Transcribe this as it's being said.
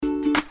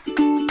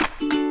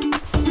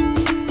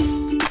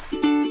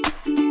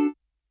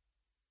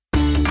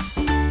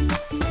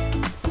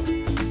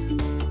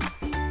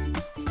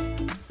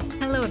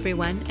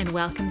everyone, and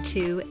welcome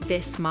to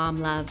This Mom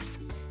Loves.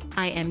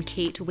 I am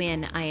Kate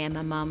Wynn. I am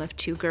a mom of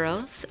two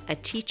girls, a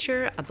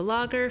teacher, a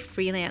blogger,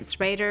 freelance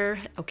writer,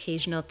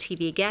 occasional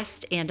TV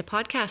guest, and a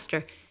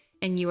podcaster.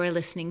 And you are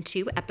listening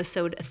to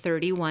episode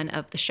 31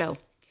 of the show.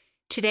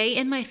 Today,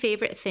 in my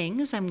favorite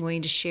things, I'm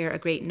going to share a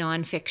great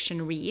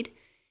nonfiction read.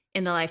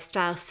 In the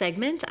lifestyle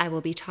segment, I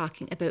will be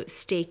talking about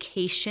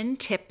staycation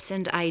tips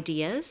and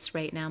ideas.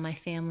 Right now, my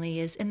family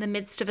is in the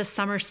midst of a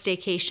summer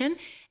staycation,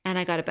 and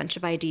I got a bunch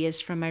of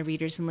ideas from my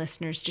readers and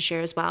listeners to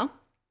share as well.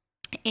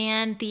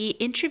 And the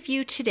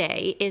interview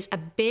today is a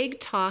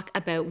big talk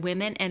about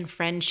women and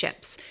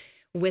friendships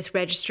with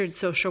registered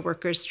social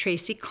workers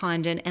Tracy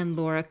Condon and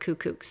Laura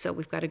Kukuk. So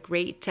we've got a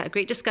great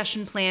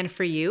discussion plan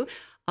for you.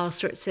 All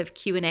sorts of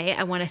Q&A.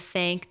 I want to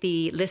thank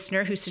the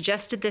listener who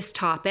suggested this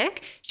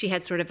topic. She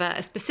had sort of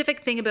a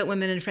specific thing about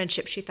women and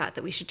friendship she thought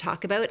that we should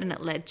talk about, and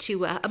it led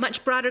to a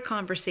much broader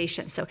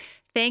conversation. So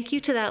thank you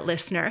to that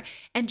listener.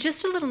 And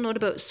just a little note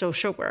about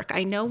social work.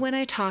 I know when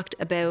I talked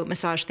about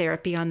massage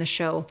therapy on the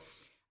show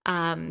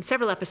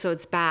several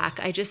episodes back,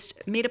 I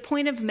just made a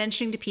point of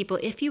mentioning to people,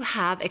 if you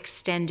have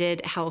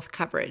extended health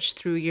coverage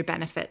through your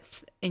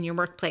benefits in your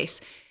workplace,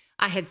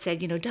 I had said,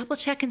 double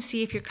check and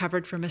see if you're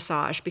covered for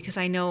massage, because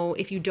I know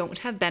if you don't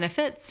have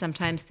benefits,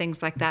 sometimes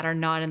things like that are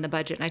not in the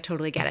budget, and I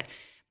totally get it.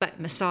 But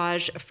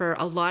massage for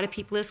a lot of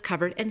people is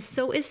covered, and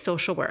so is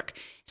social work.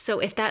 So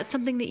if that's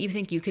something that you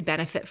think you could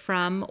benefit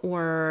from,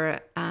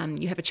 or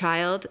you have a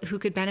child who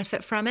could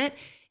benefit from it,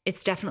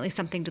 it's definitely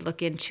something to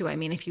look into. I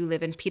mean, if you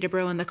live in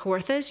Peterborough and the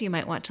Kawarthas, you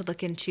might want to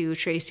look into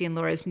Tracy and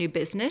Laura's new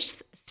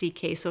business,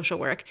 CK Social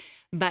Work.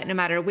 But no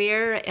matter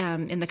where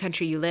in the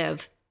country you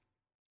live,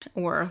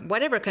 or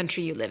whatever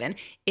country you live in,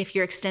 if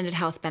your extended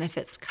health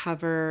benefits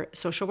cover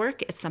social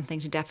work, it's something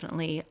to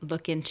definitely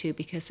look into,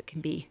 because it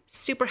can be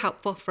super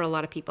helpful for a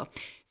lot of people.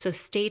 So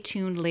stay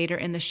tuned later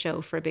in the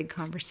show for a big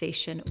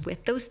conversation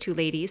with those two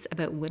ladies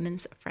about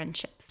women's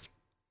friendships.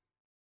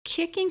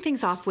 Kicking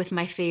things off with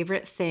my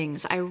favorite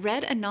things, I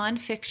read a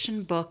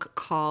nonfiction book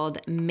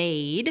called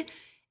Made,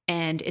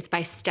 and it's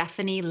by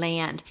Stephanie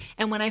Land.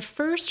 And when I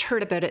first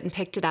heard about it and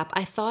picked it up,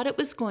 I thought it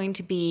was going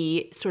to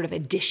be sort of a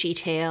dishy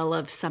tale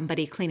of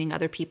somebody cleaning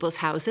other people's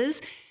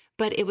houses,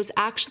 but it was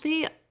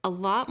actually a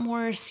lot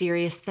more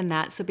serious than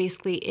that. So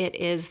basically, it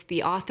is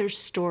the author's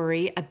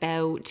story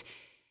about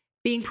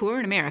being poor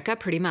in America,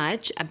 pretty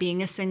much,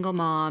 being a single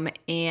mom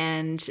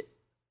and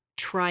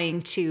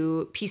trying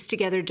to piece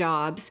together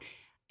jobs.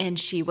 And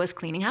she was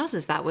cleaning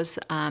houses. That was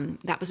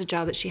a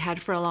job that she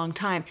had for a long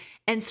time.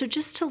 And so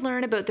just to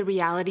learn about the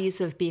realities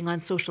of being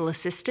on social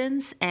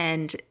assistance,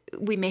 and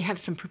we may have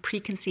some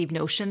preconceived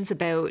notions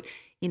about,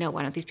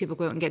 why don't these people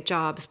go out and get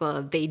jobs?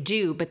 Well, they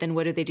do, but then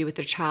what do they do with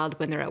their child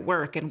when they're at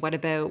work? And what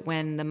about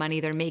when the money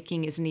they're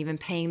making isn't even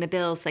paying the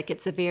bills? Like,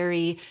 it's a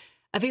very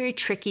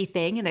tricky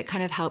thing, and it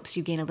kind of helps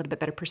you gain a little bit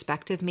better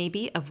perspective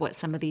maybe of what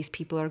some of these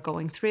people are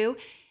going through.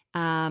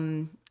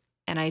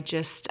 And I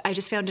just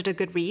found it a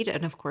good read.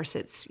 And of course,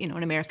 it's,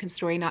 an American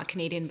story, not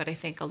Canadian, but I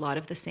think a lot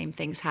of the same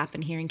things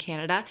happen here in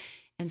Canada.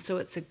 And so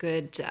it's a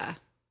good,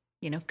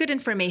 good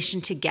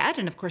information to get.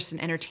 And of course, an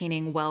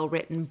entertaining,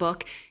 well-written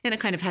book. And it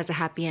kind of has a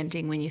happy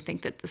ending when you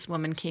think that this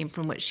woman came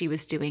from what she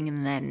was doing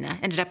and then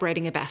ended up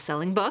writing a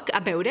best-selling book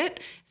about it.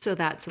 So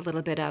that's a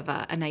little bit of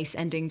a nice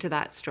ending to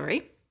that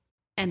story.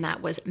 And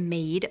that was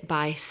Made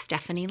by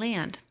Stephanie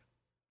Land.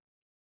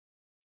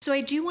 So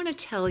I do want to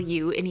tell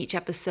you in each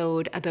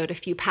episode about a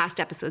few past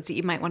episodes that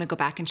you might want to go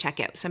back and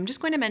check out. So I'm just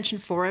going to mention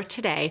 4 of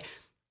today,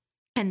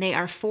 and they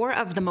are 4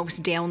 of the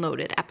most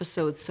downloaded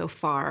episodes so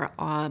far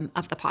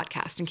of the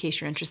podcast, in case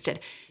you're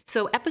interested.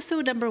 So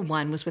episode number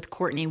 1 was with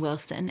Courtney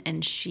Wilson,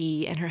 and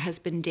she and her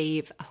husband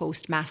Dave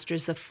host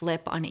Masters of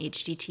Flip on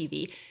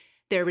HGTV.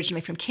 They're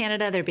originally from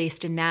Canada. They're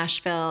based in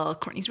Nashville.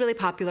 Courtney's really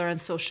popular on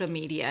social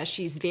media.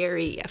 She's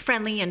very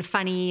friendly and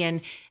funny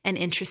and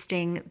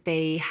interesting.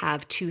 They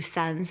have 2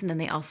 sons, and then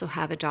they also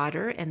have a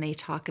daughter, and they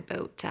talk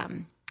about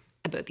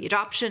the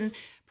adoption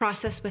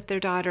process with their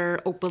daughter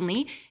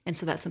openly. And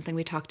so that's something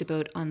we talked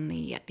about on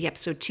the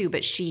episode 2.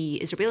 But she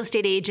is a real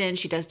estate agent.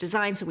 She does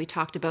design. So we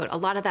talked about a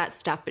lot of that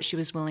stuff, but she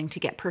was willing to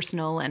get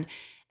personal and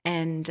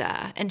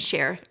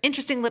share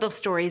interesting little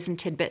stories and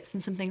tidbits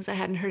and some things I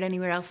hadn't heard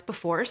anywhere else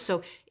before.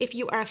 So if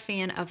you are a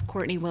fan of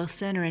Courtney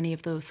Wilson or any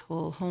of those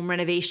whole home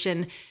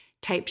renovation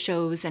type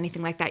shows,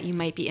 anything like that, you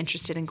might be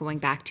interested in going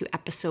back to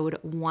episode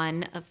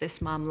 1 of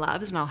This Mom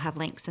Loves. And I'll have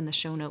links in the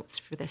show notes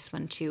for this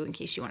one too, in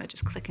case you want to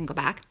just click and go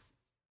back.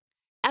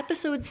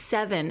 Episode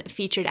 7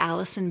 featured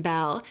Allison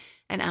Bell.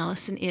 And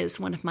Allison is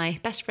one of my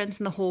best friends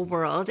in the whole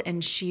world.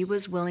 And she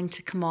was willing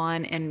to come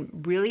on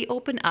and really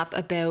open up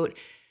about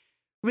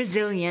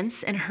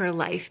resilience in her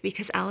life,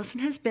 because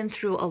Allison has been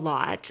through a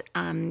lot.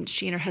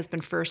 She and her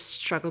husband first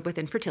struggled with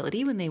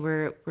infertility when they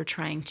were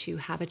trying to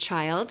have a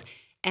child.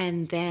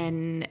 And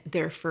then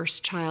their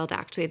first child,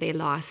 actually, they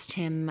lost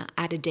him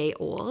at a day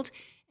old.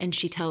 And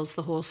she tells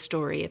the whole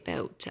story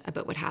about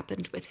what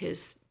happened with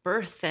his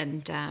birth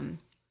and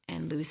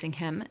losing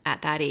him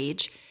at that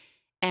age.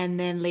 And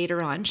then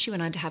later on, she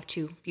went on to have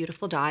two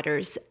beautiful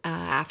daughters.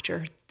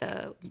 After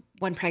the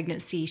one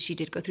pregnancy, she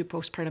did go through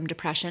postpartum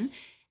depression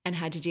and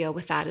had to deal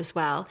with that as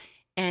well.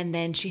 And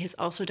then she has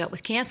also dealt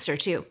with cancer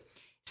too.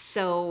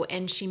 So,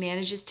 and she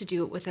manages to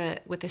do it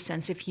with a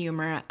sense of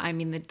humor. I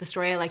mean, the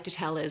story I like to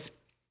tell is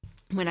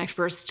when I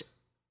first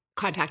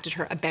contacted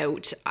her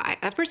about,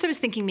 at first I was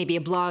thinking maybe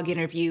a blog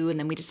interview, and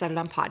then we decided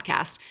on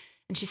podcast.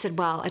 And she said,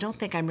 well, I don't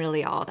think I'm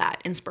really all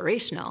that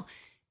inspirational.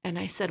 And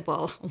I said,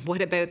 well,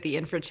 what about the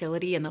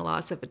infertility and the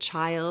loss of a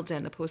child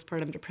and the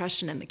postpartum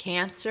depression and the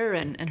cancer?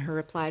 And her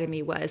reply to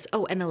me was,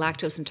 oh, and the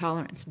lactose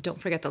intolerance.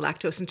 Don't forget the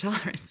lactose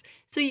intolerance.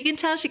 So you can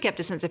tell she kept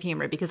a sense of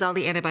humor, because all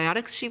the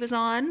antibiotics she was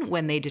on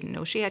when they didn't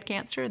know she had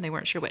cancer and they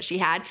weren't sure what she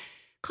had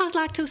caused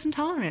lactose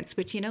intolerance,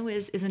 which,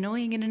 is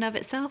annoying in and of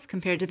itself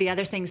compared to the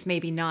other things,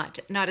 maybe not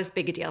as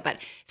big a deal. But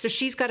so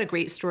she's got a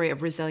great story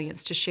of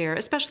resilience to share,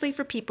 especially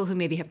for people who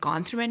maybe have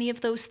gone through any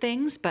of those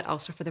things, but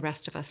also for the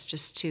rest of us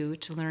just to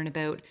learn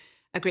about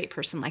a great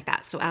person like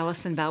that. So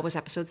Alison Bell was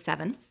episode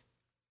 7.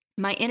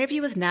 My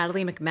interview with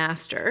Natalie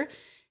McMaster,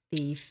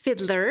 the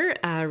fiddler,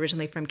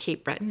 originally from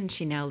Cape Breton, and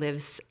she now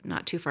lives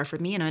not too far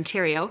from me in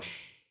Ontario.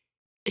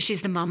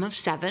 She's the mom of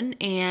 7,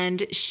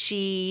 and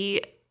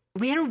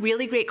we had a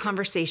really great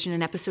conversation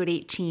in episode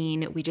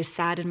 18. We just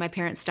sat in my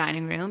parents'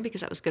 dining room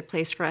because that was a good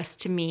place for us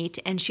to meet.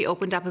 And she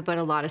opened up about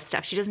a lot of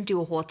stuff. She doesn't do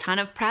a whole ton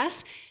of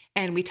press.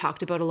 And we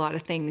talked about a lot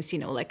of things,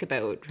 like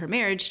about her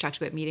marriage. She talked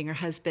about meeting her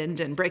husband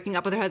and breaking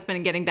up with her husband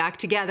and getting back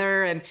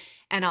together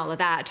and all of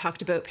that.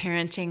 Talked about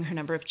parenting, her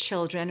number of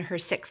children. Her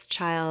 6th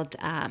child,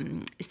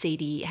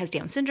 Sadie, has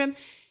Down syndrome.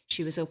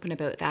 She was open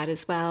about that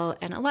as well.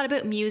 And a lot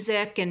about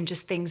music and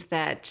just things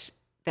that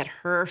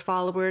her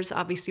followers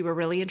obviously were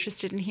really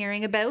interested in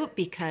hearing about,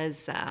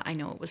 because I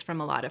know it was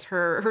from a lot of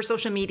her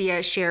social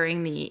media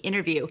sharing the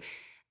interview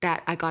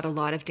that I got a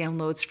lot of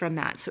downloads from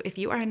that. So if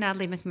you are a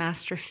Natalie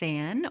McMaster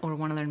fan or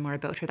want to learn more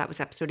about her, that was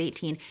episode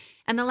 18.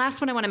 And the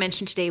last one I want to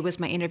mention today was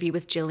my interview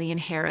with Jillian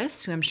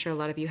Harris, who I'm sure a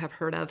lot of you have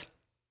heard of.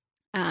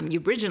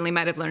 You originally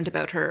might have learned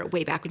about her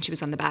way back when she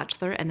was on The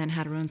Bachelor, and then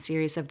had her own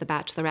series of The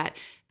Bachelorette.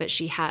 But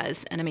she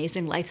has an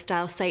amazing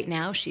lifestyle site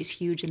now. She's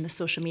huge in the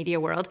social media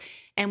world.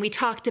 And we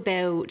talked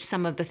about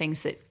some of the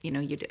things that,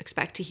 you'd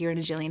expect to hear in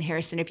a Jillian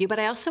Harris interview. But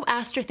I also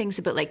asked her things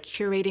about like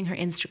curating her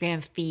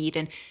Instagram feed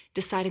and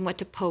deciding what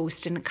to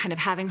post and kind of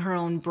having her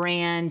own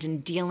brand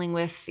and dealing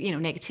with,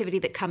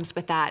 negativity that comes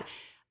with that.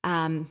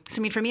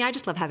 For me, I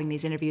just love having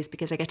these interviews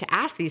because I get to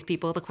ask these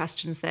people the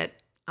questions that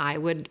I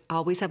would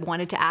always have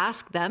wanted to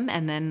ask them.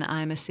 And then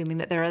I'm assuming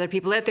that there are other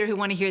people out there who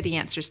want to hear the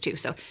answers too.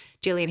 So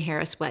Jillian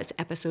Harris was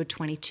episode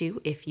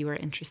 22, if you are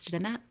interested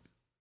in that.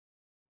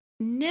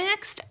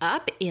 Next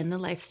up in the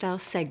lifestyle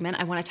segment,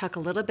 I want to talk a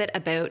little bit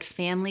about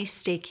family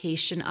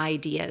staycation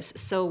ideas.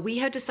 So we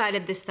have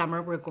decided this summer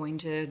we're going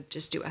to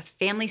just do a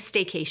family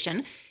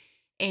staycation.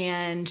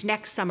 And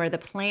next summer, the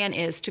plan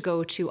is to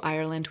go to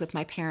Ireland with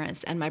my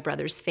parents and my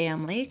brother's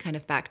family, kind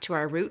of back to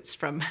our roots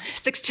from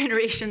 6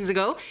 generations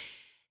ago.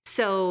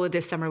 So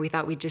this summer we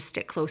thought we'd just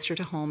stick closer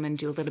to home and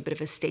do a little bit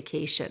of a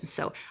staycation.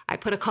 So I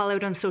put a call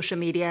out on social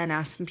media and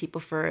asked some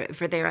people for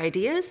their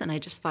ideas, and I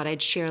just thought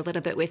I'd share a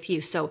little bit with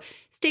you. So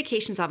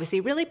staycation's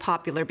obviously really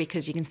popular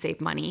because you can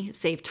save money,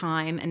 save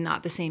time, and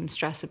not the same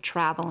stress of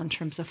travel in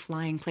terms of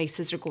flying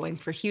places or going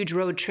for huge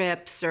road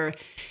trips or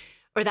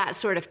that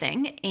sort of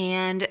thing.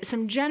 And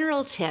some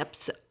general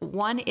tips.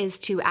 One is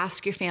to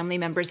ask your family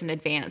members in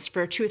advance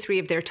for 2 or 3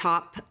 of their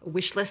top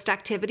wish list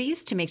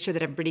activities to make sure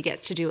that everybody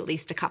gets to do at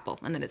least a couple,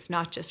 and that it's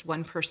not just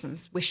one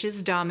person's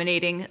wishes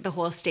dominating the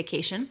whole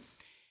staycation.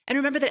 And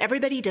remember that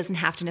everybody doesn't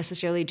have to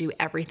necessarily do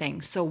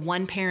everything. So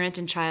one parent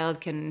and child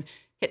can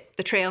hit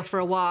the trail for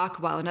a walk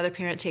while another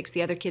parent takes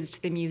the other kids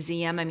to the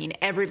museum. I mean,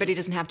 everybody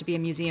doesn't have to be a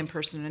museum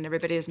person, and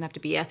everybody doesn't have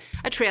to be a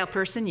trail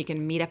person. You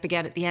can meet up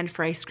again at the end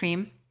for ice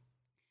cream.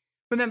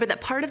 Remember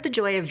that part of the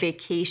joy of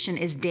vacation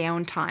is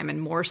downtime,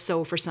 and more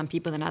so for some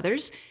people than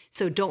others.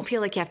 So don't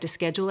feel like you have to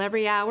schedule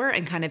every hour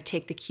and kind of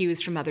take the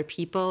cues from other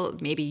people.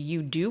 Maybe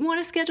you do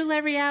want to schedule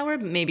every hour,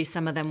 but maybe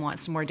some of them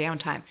want some more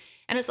downtime.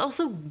 And it's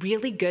also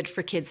really good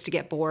for kids to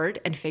get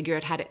bored and figure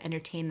out how to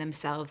entertain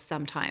themselves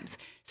sometimes.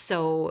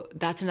 So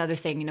that's another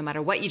thing, no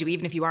matter what you do,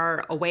 even if you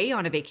are away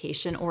on a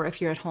vacation or if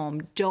you're at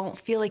home,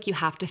 don't feel like you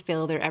have to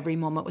fill their every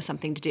moment with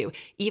something to do,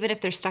 even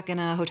if they're stuck in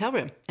a hotel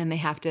room and they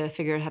have to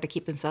figure out how to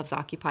keep themselves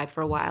occupied for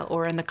a while,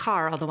 or in the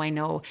car, although I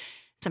know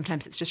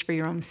sometimes it's just for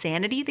your own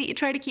sanity that you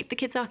try to keep the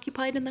kids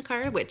occupied in the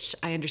car, which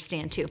I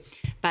understand too.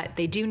 But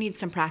they do need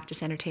some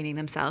practice entertaining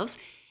themselves.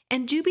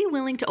 And do be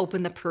willing to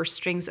open the purse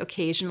strings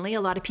occasionally.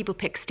 A lot of people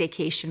pick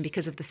staycation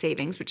because of the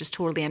savings, which is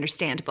totally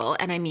understandable.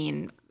 And I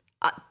mean,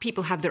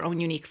 people have their own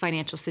unique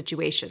financial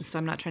situations, so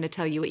I'm not trying to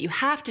tell you what you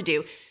have to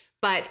do,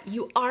 but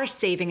you are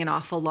saving an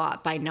awful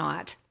lot by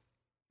not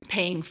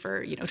paying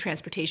for,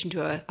 transportation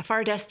to a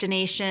far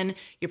destination.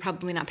 You're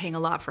probably not paying a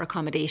lot for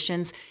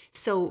accommodations.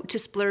 So to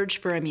splurge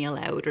for a meal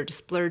out or to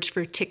splurge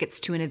for tickets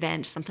to an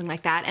event, something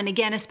like that. And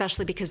again,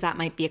 especially because that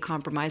might be a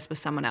compromise with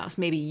someone else.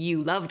 Maybe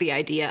you love the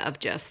idea of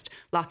just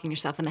locking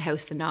yourself in the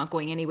house and not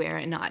going anywhere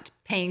and not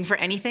paying for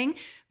anything,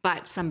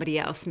 but somebody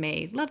else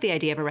may love the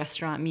idea of a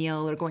restaurant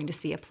meal or going to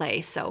see a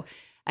play. So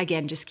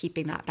again, just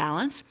keeping that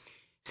balance.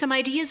 Some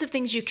ideas of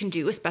things you can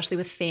do, especially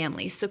with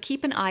families. So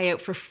keep an eye out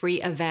for free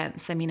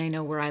events. I mean, I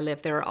know where I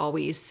live, there are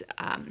always,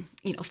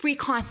 free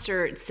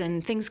concerts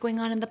and things going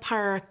on in the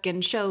park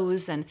and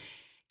shows, and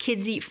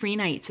kids eat free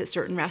nights at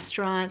certain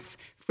restaurants,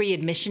 free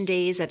admission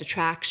days at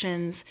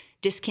attractions,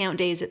 discount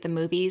days at the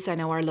movies. I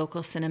know our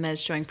local cinema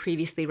is showing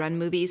previously run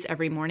movies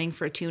every morning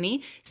for a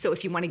toonie. So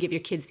if you want to give your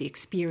kids the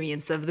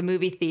experience of the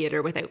movie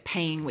theater without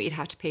paying what you'd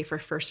have to pay for a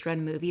first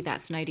run movie,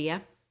 that's an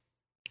idea.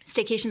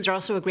 Staycations are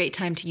also a great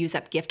time to use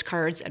up gift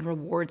cards and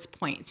rewards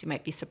points. You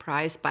might be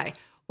surprised by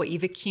what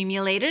you've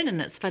accumulated, and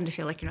it's fun to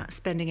feel like you're not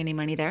spending any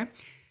money there.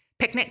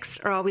 Picnics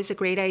are always a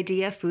great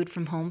idea. Food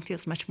from home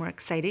feels much more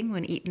exciting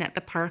when eaten at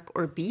the park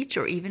or beach,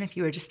 or even if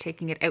you are just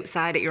taking it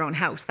outside at your own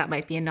house. That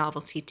might be a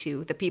novelty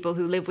to the people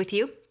who live with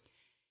you.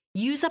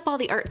 Use up all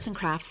the arts and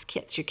crafts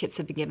kits your kids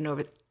have been given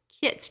over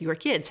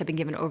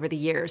the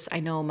years. I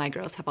know my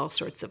girls have all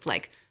sorts of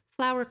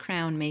flower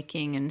crown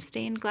making and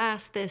stained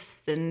glass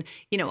this and,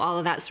 all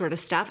of that sort of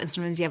stuff. And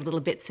sometimes you have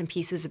little bits and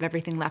pieces of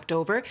everything left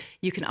over.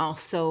 You can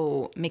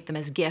also make them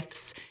as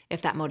gifts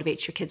if that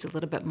motivates your kids a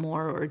little bit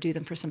more, or do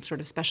them for some sort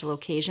of special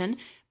occasion.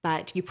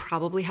 But you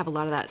probably have a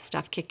lot of that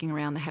stuff kicking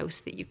around the house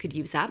that you could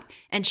use up.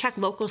 And check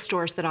local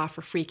stores that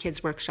offer free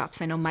kids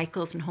workshops. I know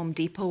Michael's and Home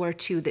Depot are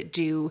two that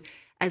do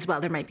as well.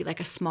 There might be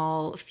a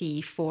small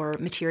fee for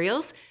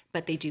materials,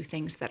 but they do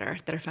things that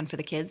are fun for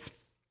the kids.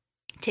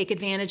 Take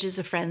advantages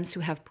of friends who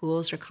have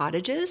pools or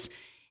cottages.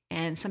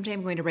 And someday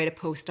I'm going to write a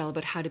post all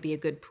about how to be a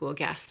good pool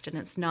guest. And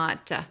it's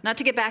not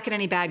to get back at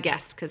any bad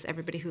guests, because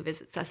everybody who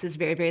visits us is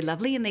very, very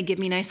lovely, and they give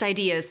me nice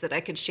ideas that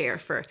I could share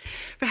for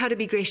how to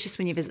be gracious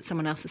when you visit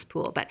someone else's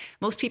pool. But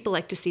most people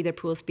like to see their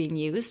pools being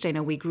used. I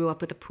know we grew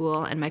up with a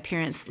pool, and my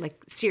parents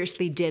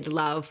seriously did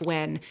love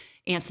when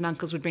aunts and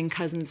uncles would bring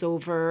cousins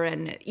over.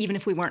 And even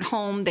if we weren't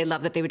home, they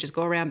loved that they would just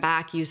go around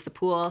back, use the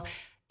pool.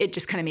 It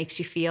just kind of makes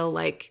you feel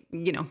like,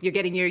 you're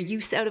getting your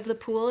use out of the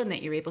pool and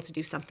that you're able to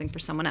do something for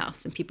someone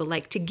else. And people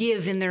like to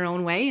give in their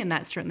own way. And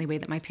that's certainly the way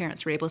that my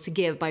parents were able to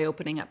give, by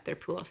opening up their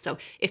pool. So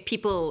if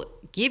people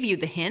give you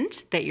the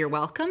hint that you're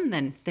welcome,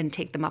 then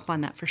take them up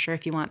on that for sure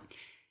if you want.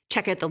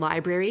 Check out the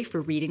library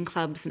for reading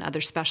clubs and other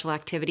special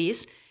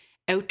activities.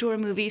 Outdoor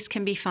movies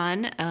can be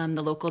fun,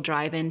 the local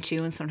drive-in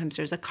too, and sometimes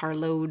there's a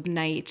carload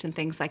night and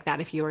things like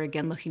that if you're,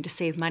 again, looking to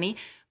save money.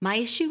 My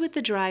issue with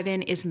the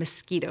drive-in is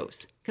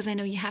mosquitoes, because I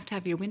know you have to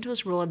have your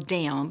windows rolled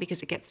down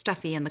because it gets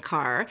stuffy in the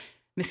car.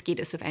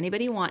 Mosquitoes. So if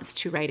anybody wants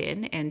to write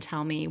in and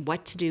tell me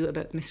what to do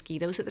about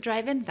mosquitoes at the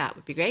drive-in, that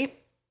would be great.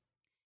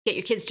 Get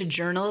your kids to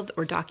journal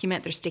or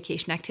document their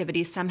staycation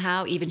activities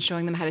somehow, even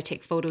showing them how to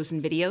take photos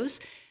and videos.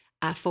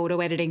 Photo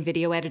editing,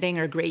 video editing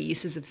are great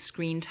uses of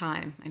screen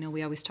time. I know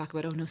we always talk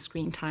about, no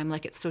screen time,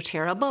 like it's so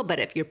terrible, but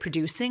if you're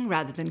producing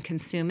rather than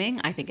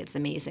consuming, I think it's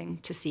amazing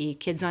to see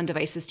kids on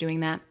devices doing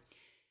that.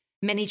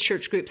 Many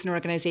church groups and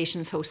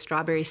organizations host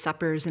strawberry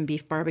suppers and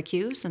beef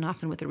barbecues, and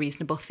often with a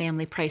reasonable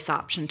family price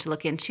option to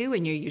look into,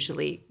 and you're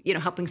usually,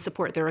 helping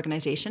support their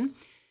organization.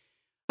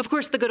 Of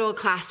course, the good old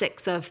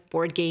classics of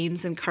board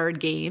games and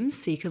card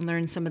games, so you can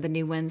learn some of the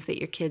new ones that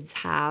your kids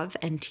have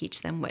and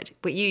teach them what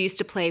you used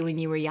to play when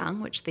you were young,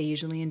 which they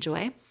usually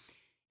enjoy.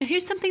 Now,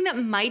 here's something that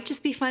might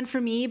just be fun for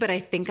me, but I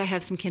think I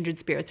have some kindred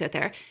spirits out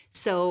there.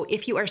 So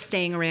if you are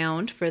staying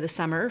around for the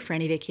summer, for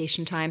any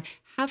vacation time,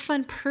 have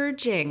fun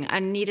purging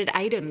unneeded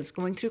items,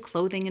 going through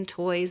clothing and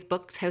toys,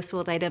 books,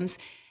 household items.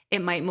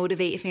 It might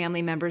motivate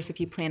family members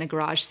if you plan a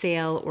garage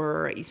sale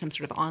or some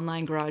sort of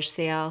online garage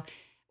sale,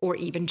 or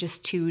even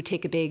just to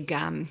take a big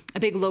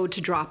load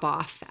to drop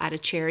off at a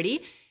charity.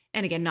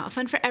 And again, not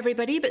fun for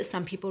everybody, but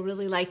some people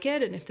really like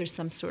it. And if there's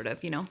some sort of,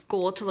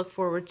 goal to look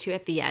forward to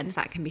at the end,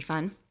 that can be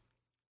fun.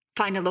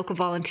 Find a local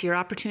volunteer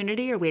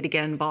opportunity or way to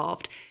get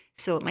involved.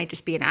 So it might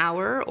just be an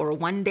hour or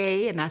one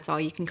day, and that's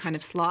all you can kind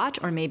of slot.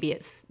 Or maybe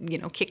it's,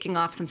 kicking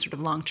off some sort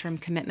of long-term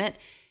commitment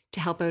to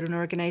help out an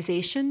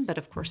organization. But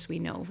of course, we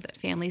know that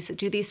families that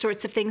do these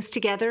sorts of things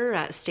together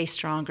stay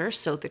stronger.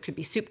 So there could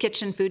be soup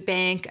kitchen, food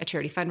bank, a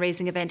charity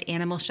fundraising event,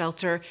 animal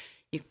shelter.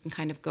 You can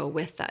kind of go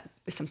with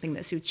something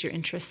that suits your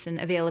interests and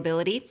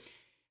availability.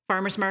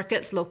 Farmers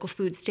markets, local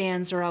food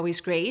stands are always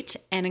great.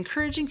 And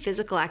encouraging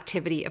physical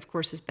activity, of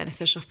course, is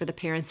beneficial for the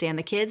parents and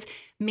the kids.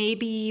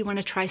 Maybe you want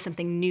to try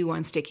something new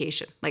on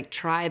staycation, like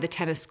try the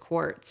tennis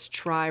courts,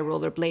 try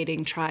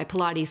rollerblading, try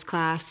Pilates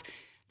class.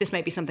 This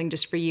might be something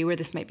just for you, or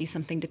this might be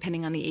something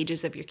depending on the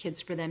ages of your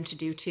kids for them to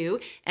do too.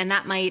 And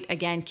that might,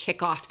 again,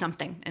 kick off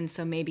something. And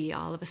so maybe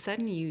all of a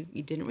sudden you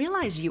didn't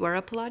realize you are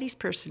a Pilates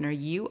person or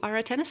you are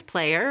a tennis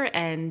player,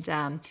 and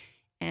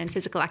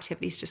physical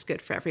activity is just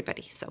good for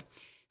everybody. So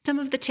Some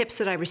of the tips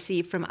that I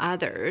received from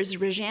others,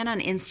 Regina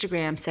on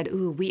Instagram said,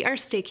 ooh, we are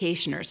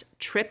staycationers.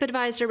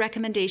 TripAdvisor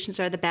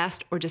recommendations are the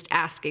best, or just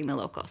asking the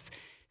locals.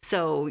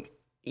 So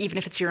even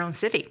if it's your own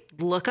city,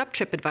 look up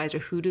TripAdvisor.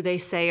 Who do they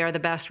say are the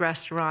best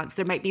restaurants?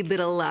 There might be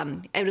little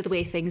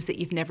out-of-the-way things that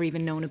you've never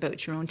even known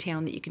about your own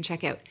town that you can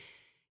check out.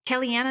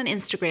 Kellyanne on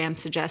Instagram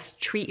suggests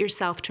treat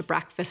yourself to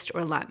breakfast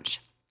or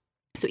lunch.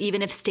 So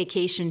even if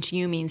staycation to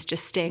you means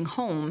just staying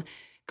home,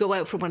 go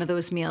out for one of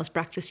those meals.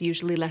 Breakfast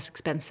usually less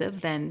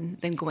expensive than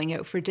going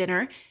out for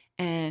dinner.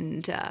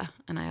 And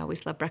I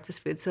always love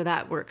breakfast food, so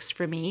that works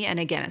for me. And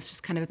again, it's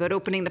just kind of about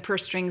opening the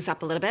purse strings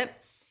up a little bit.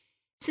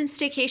 Since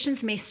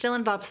staycations may still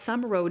involve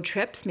some road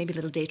trips, maybe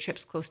little day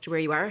trips close to where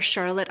you are,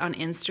 Charlotte on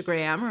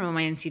Instagram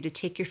reminds you to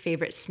take your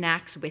favorite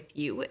snacks with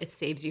you. It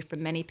saves you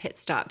from many pit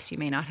stops you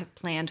may not have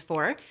planned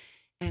for.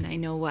 And I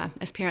know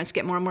as parents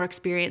get more and more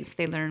experience,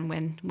 they learn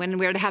when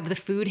where to have the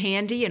food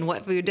handy and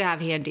what food to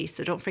have handy.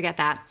 So don't forget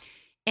that.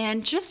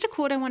 And just a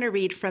quote I want to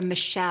read from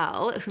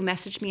Michelle, who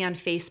messaged me on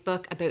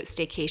Facebook about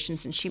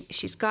staycations. And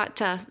she's got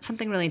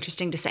something really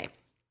interesting to say.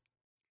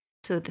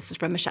 So this is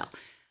from Michelle.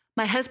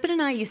 My husband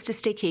and I used to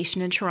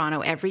staycation in Toronto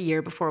every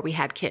year before we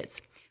had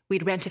kids.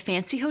 We'd rent a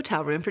fancy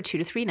hotel room for 2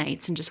 to 3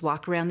 nights and just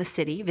walk around the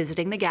city,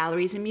 visiting the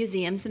galleries and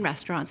museums and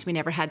restaurants we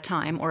never had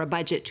time or a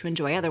budget to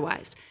enjoy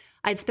otherwise.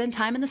 I'd spend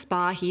time in the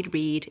spa, he'd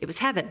read. It was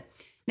heaven.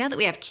 Now that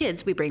we have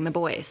kids, we bring the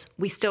boys.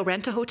 We still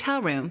rent a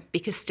hotel room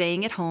because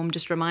staying at home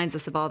just reminds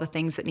us of all the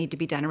things that need to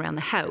be done around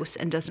the house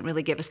and doesn't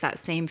really give us that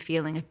same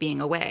feeling of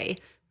being away.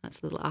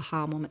 That's a little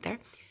aha moment there.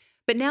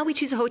 But now we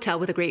choose a hotel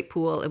with a great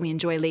pool and we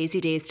enjoy lazy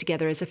days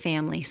together as a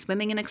family,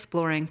 swimming and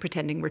exploring,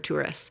 pretending we're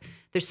tourists.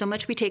 There's so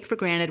much we take for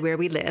granted where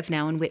we live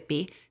now in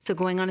Whitby, so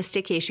going on a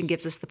staycation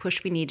gives us the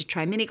push we need to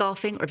try mini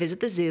golfing or visit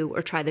the zoo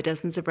or try the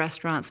dozens of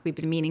restaurants we've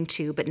been meaning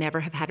to but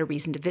never have had a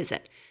reason to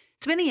visit.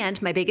 So in the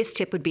end, my biggest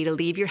tip would be to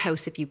leave your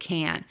house if you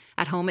can.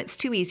 At home, it's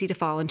too easy to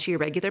fall into your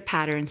regular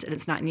patterns and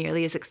it's not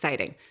nearly as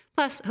exciting.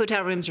 Plus,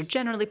 hotel rooms are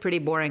generally pretty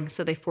boring,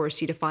 so they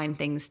force you to find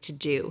things to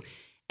do.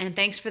 And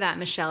thanks for that,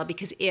 Michelle,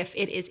 because if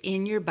it is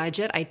in your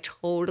budget, I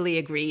totally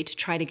agree to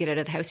try to get out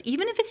of the house,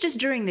 even if it's just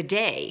during the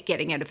day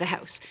getting out of the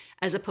house,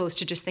 as opposed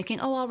to just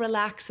thinking, oh, I'll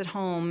relax at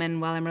home. And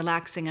while I'm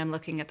relaxing, I'm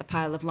looking at the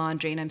pile of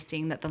laundry and I'm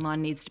seeing that the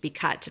lawn needs to be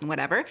cut and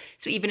whatever.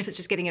 So even if it's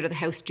just getting out of the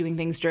house, doing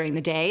things during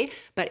the day,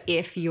 but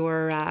if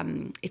your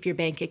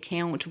bank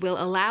account will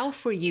allow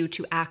for you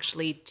to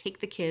actually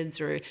take the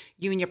kids or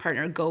you and your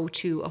partner go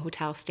to a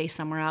hotel, stay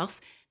somewhere else,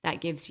 that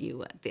gives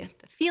you the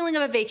feeling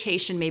of a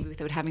vacation, maybe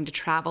without having to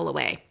travel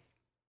away.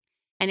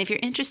 And if you're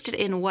interested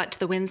in what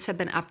the Wins have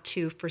been up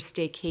to for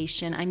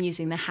staycation, I'm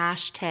using the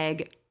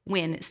hashtag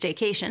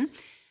WinStaycation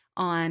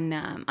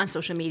on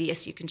social media,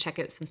 so you can check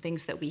out some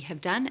things that we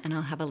have done, and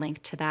I'll have a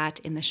link to that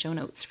in the show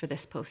notes for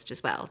this post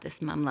as well,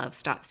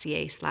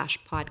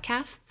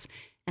 thismomloves.ca/podcasts,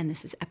 and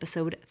this is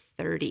episode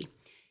 30.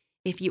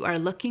 If you are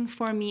looking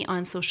for me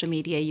on social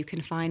media, you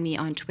can find me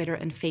on Twitter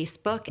and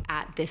Facebook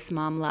at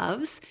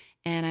thismomloves.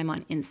 And I'm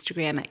on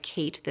Instagram at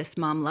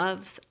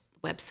KateThisMomLoves.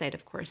 The website,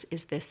 of course,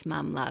 is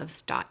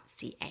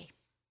thismomloves.ca.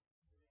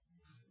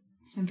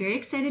 So I'm very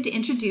excited to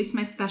introduce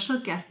my special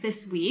guest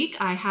this week.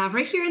 I have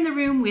right here in the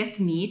room with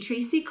me,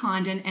 Tracy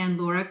Condon and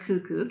Laura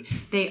Kukuk.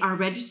 They are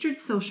registered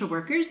social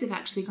workers. They've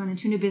actually gone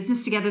into a new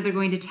business together they're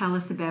going to tell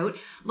us about.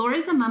 Laura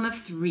is a mom of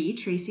 3.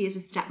 Tracy is a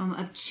stepmom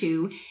of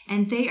 2.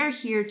 And they are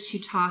here to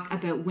talk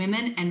about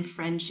women and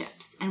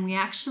friendships. And we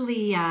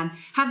actually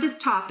have this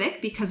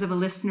topic because of a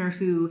listener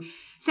who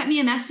sent me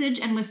a message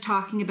and was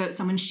talking about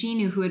someone she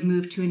knew who had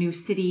moved to a new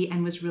city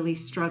and was really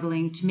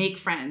struggling to make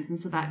friends. And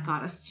so that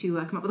got us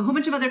to come up with a whole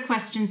bunch of other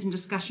questions and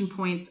discussion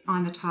points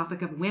on the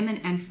topic of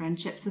women and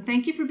friendship. So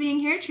thank you for being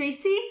here,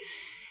 Tracy.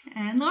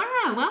 And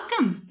Laura,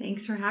 welcome.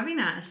 Thanks for having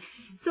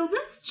us. So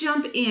let's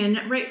jump in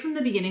right from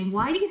the beginning.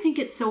 Why do you think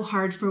it's so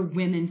hard for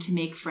women to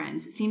make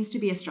friends? It seems to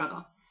be a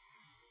struggle.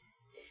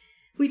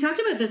 We talked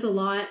about this a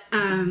lot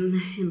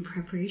in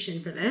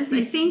preparation for this.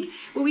 I think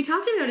what we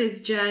talked about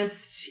is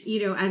just,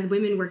 as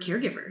women, we're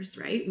caregivers,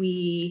 right?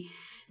 We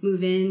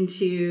move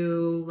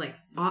into,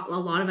 a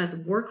lot of us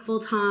work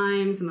full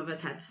time. Some of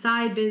us have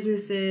side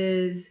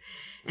businesses.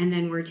 And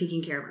then we're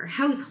taking care of our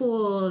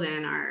household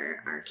and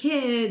our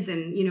kids.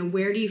 And,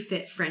 where do you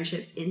fit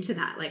friendships into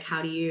that?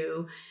 How do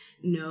you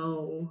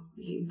know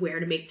where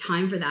to make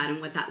time for that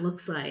and what that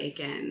looks like?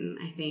 And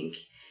I think,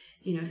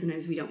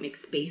 sometimes we don't make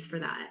space for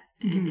that.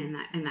 Mm-hmm.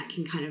 And that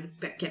can kind of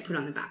get put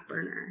on the back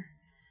burner.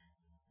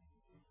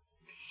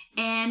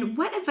 And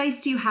what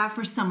advice do you have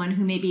for someone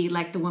who maybe,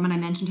 like the woman I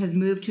mentioned, has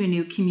moved to a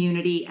new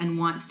community and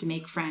wants to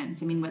make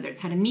friends? I mean, whether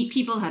it's how to meet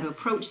people, how to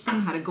approach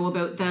them, how to go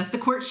about the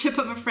courtship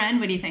of a friend.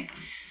 What do you think?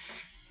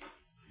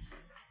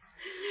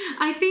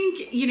 I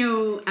think,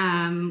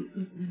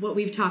 what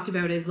we've talked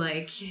about is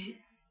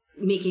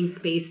making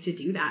space to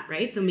do that,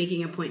 right? So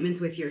making appointments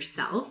with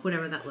yourself,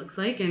 whatever that looks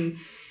like. And,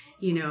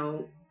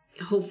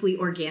 hopefully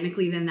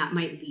organically, then that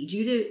might lead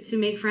you to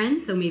make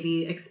friends. So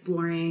maybe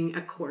exploring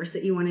a course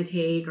that you want to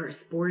take, or a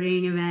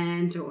sporting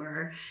event,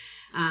 or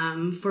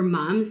for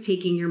moms,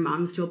 taking your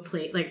moms to a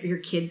play, like your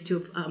kids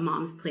to a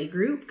mom's play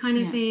group kind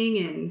of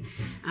thing.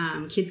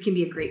 And kids can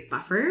be a great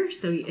buffer.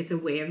 So it's a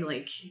way of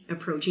like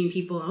approaching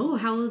people. Oh,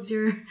 how old's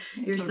your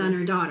son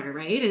or daughter,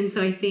 right? And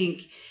so I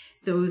think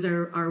those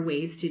are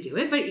ways to do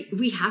it, but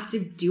we have to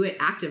do it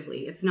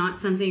actively. It's not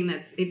something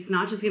it's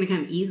not just going to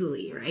come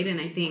easily, right? And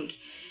I think,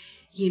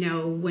 you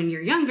know, when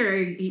you're younger,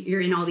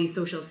 you're in all these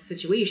social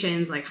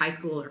situations like high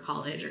school or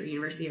college or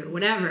university or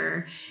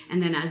whatever.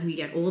 And then as we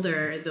get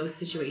older, those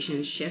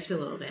situations shift a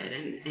little bit,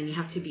 and you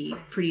have to be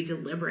pretty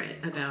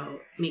deliberate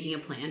about making a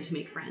plan to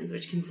make friends,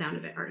 which can sound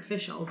a bit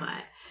artificial,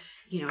 but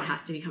you know, it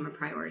has to become a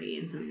priority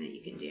and something that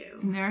you can do.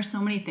 And there are so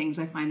many things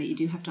I find that you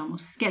do have to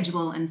almost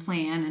schedule and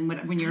plan. And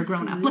when you're a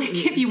grown up, like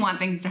if you want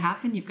things to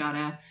happen, you've got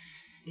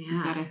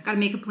to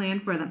make a plan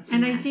for them.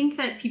 And I think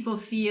that people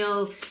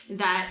feel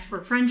that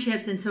for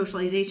friendships and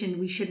socialization,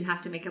 we shouldn't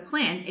have to make a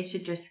plan. It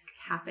should just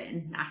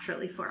happen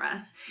naturally for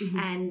us. Mm-hmm.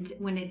 And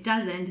when it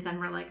doesn't, then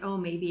we're like, oh,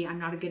 maybe I'm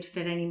not a good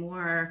fit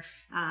anymore.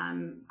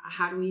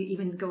 How do we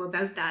even go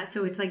about that?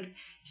 So it's like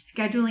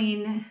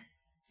scheduling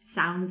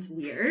sounds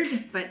weird,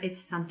 but it's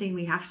something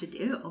we have to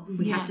do.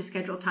 We have to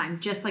schedule time,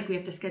 just like we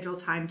have to schedule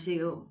time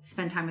to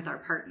spend time with our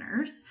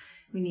partners.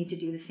 We need to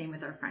do the same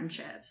with our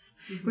friendships.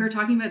 Mm-hmm. We were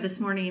talking about this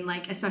morning,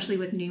 like, especially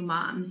with new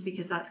moms,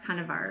 because that's kind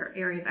of our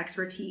area of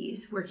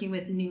expertise, working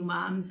with new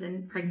moms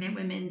and pregnant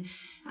women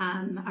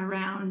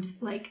around,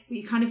 like,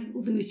 you kind of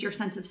lose your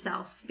sense of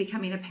self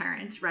becoming a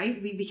parent,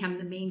 right? We become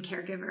the main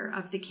caregiver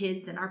of the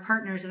kids and our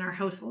partners and our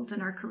households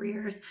and our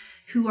careers.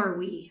 Who are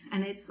we?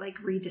 And it's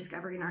like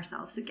rediscovering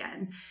ourselves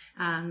again.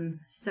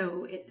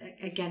 So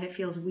it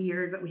feels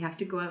weird, but we have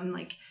to go out and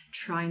like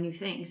try new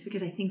things,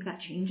 because I think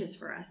that changes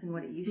for us and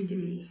what it used to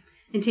be.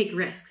 And take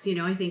risks. You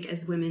know, I think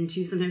as women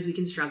too, sometimes we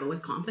can struggle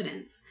with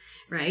confidence,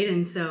 right?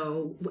 And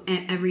so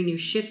every new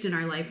shift in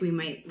our life, we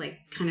might like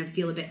kind of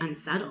feel a bit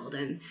unsettled,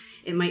 and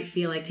it might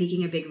feel like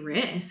taking a big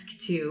risk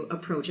to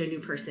approach a new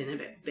person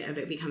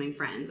about becoming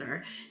friends,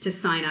 or to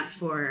sign up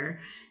for,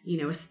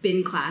 you know, a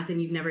spin class and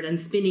you've never done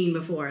spinning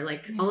before.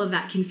 Like all of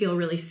that can feel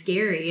really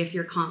scary if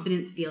your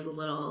confidence feels a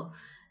little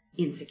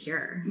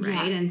insecure,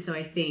 right? And so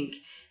I think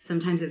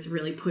sometimes it's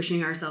really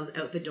pushing ourselves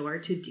out the door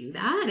to do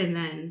that. And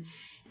then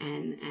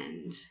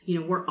And you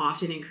know, we're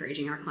often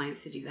encouraging our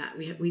clients to do that.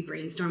 We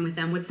brainstorm with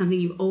them. What's something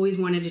you've always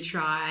wanted to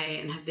try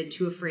and have been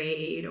too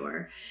afraid?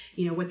 Or,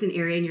 you know, what's an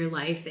area in your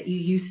life that you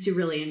used to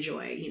really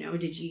enjoy? You know,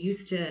 did you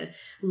used to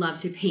love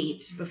to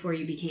paint before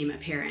you became a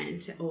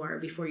parent or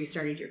before you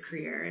started your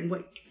career? And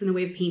what's in the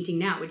way of painting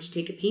now? Would you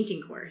take a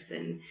painting course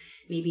and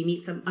maybe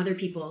meet some other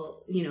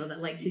people, you know,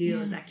 that like to do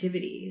those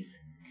activities?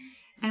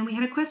 And we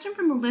had a question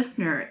from a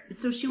listener.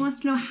 So she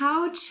wants to know,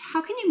 how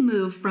can you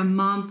move from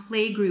mom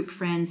playgroup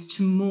friends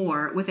to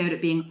more without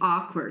it being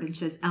awkward? And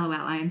she says, LOL,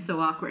 I am so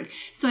awkward.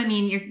 So, I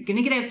mean, you're going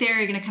to get out there,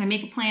 you're going to kind of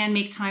make a plan,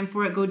 make time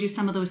for it, go do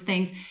some of those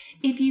things.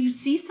 If you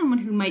see someone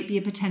who might be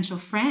a potential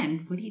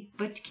friend,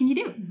 what can you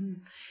do? Mm-hmm.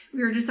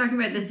 We were just talking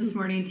about this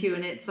morning too,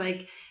 and it's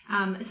like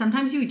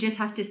sometimes you just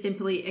have to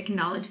simply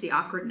acknowledge the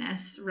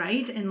awkwardness,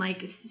 right? And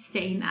like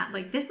saying that,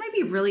 like, this might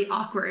be really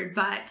awkward,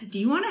 but do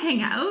you want to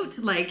hang out?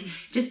 Like,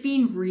 just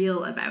being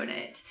real about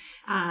it.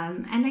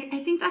 And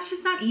I think that's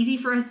just not easy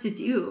for us to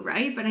do,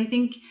 right? But I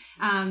think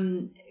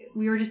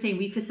we were just saying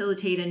we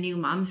facilitate a new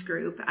moms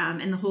group,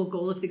 and the whole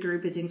goal of the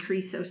group is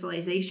increased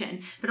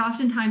socialization. But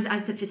oftentimes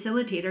as the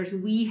facilitators,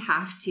 we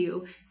have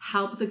to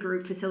help the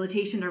group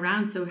facilitation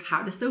around, so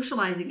how to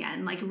socialize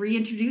again, like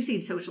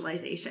reintroducing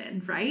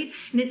socialization, right?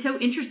 And it's so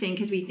interesting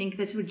because we think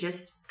this would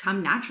just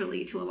come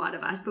naturally to a lot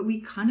of us, but we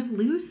kind of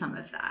lose some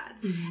of that.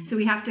 Mm-hmm. So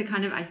we have to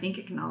kind of, I think,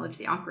 acknowledge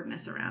the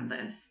awkwardness around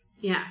this.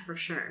 Yeah, for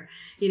sure.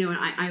 You know,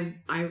 and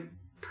I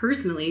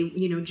personally,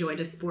 you know,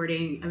 joined a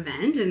sporting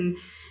event and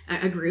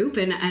a group,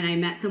 and I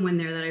met someone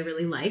there that I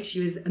really liked. She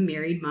was a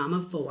married mom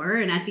of 4,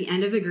 and at the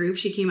end of the group,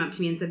 she came up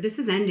to me and said, "This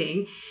is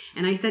ending."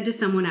 And I said to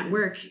someone at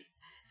work,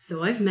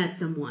 "So I've met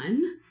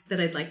someone that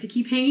I'd like to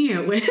keep hanging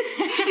out with."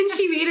 And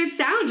she made it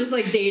sound just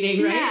like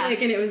dating, right? Yeah.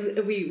 Like, and it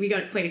was, we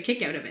got quite a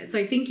kick out of it. So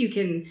I think you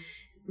can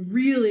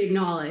really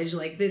acknowledge,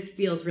 like, this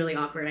feels really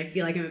awkward. I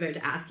feel like I'm about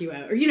to ask you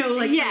out, or, you know,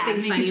 like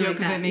something funny like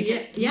that. Make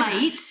it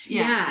light.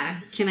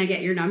 Yeah. Can I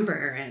get your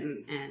number?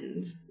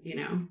 And you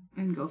know,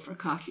 and go for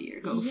coffee or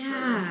go for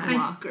a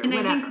walk or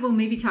whatever. I think we'll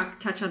maybe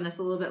touch on this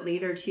a little bit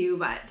later too,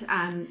 but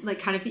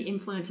like kind of the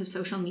influence of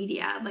social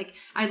media. Like,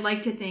 I'd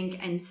like to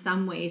think in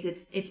some ways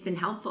it's been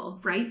helpful,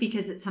 right?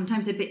 Because it's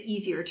sometimes a bit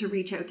easier to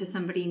reach out to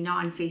somebody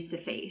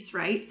non-face-to-face,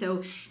 right?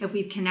 So if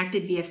we've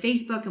connected via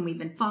Facebook and we've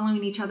been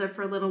following each other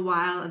for a little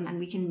while, and then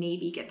we can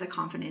maybe get the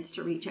confidence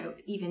to reach out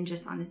even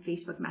just on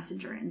Facebook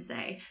Messenger and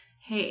say,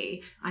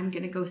 "Hey, I'm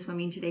going to go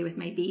swimming today with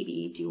my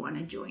baby. Do you want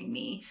to join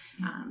me?"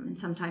 And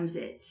sometimes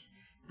it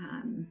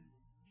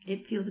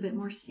feels a bit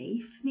more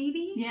safe,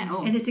 maybe. Yeah.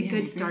 And it's a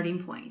good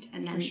starting point.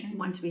 And then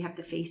once we have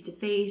the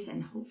face-to-face,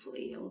 and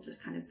hopefully it will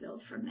just kind of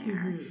build from there.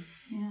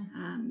 Mm-hmm.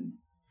 Yeah.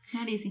 It's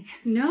not easy.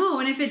 No,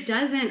 and if it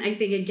doesn't, I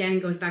think again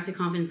goes back to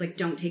confidence. Like,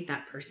 don't take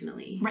that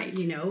personally. Right.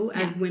 You know,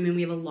 as women,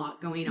 we have a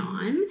lot going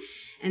on.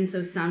 And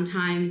so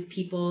sometimes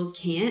people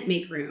can't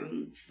make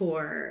room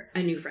for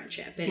a new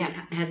friendship. And it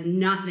has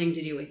nothing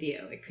to do with you.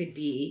 It could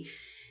be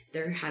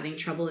they're having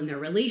trouble in their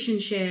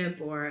relationship,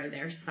 or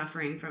they're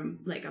suffering from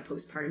like a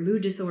postpartum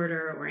mood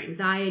disorder or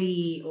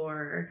anxiety,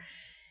 or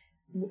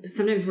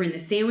sometimes we're in the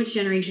sandwich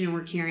generation and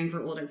we're caring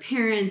for older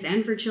parents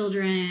and for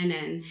children.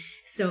 And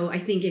so I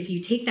think if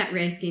you take that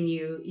risk and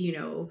you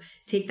know,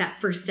 take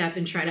that first step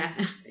and try to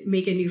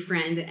make a new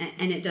friend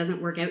and it doesn't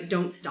work out,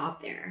 don't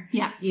stop there.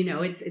 Yeah. You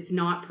know, it's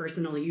not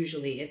personal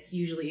usually. It's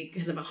usually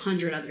because of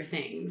 100 other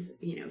things,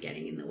 you know,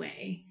 getting in the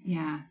way.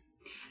 Yeah.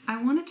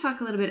 I want to talk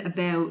a little bit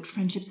about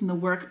friendships in the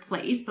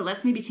workplace, but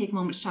let's maybe take a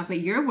moment to talk about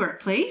your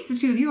workplace. The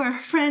two of you are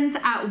friends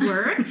at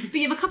work, but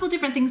you have a couple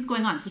different things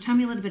going on. So tell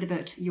me a little bit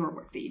about your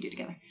work that you do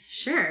together.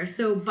 Sure.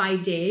 So by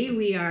day,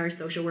 we are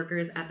social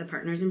workers at the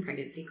Partners in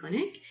Pregnancy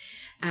Clinic,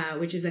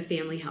 which is a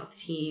family health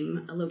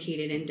team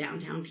located in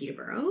downtown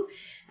Peterborough.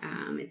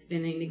 It's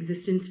been in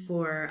existence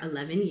for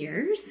 11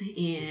 years,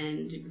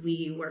 and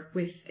we work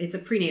with, it's a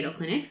prenatal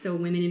clinic, so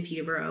women in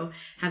Peterborough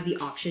have the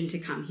option to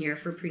come here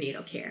for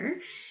prenatal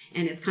care.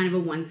 And it's kind of a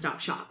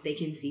one-stop shop. They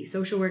can see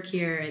social work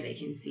here, they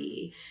can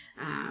see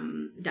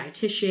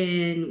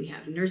dietitian, we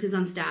have nurses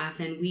on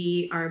staff, and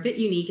we are a bit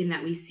unique in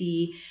that we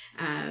see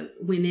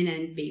women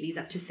and babies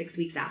up to 6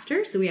 weeks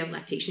after. So we have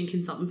lactation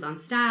consultants on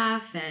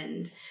staff,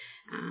 and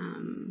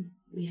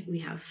we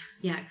have,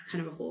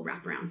 kind of a whole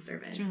wraparound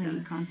service. It's really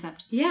a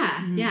concept.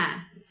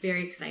 Yeah. It's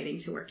very exciting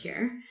to work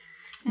here.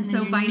 And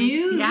so by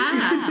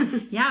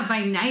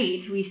by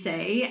night, we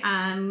say,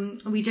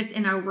 we just,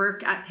 in our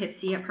work at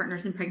PIPSI, at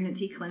Partners in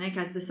Pregnancy Clinic,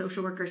 as the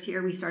social workers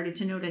here, we started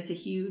to notice a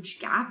huge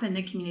gap in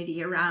the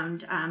community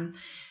around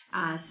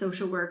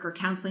social work or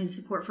counseling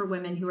support for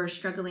women who are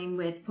struggling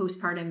with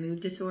postpartum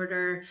mood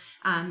disorder,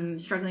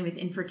 struggling with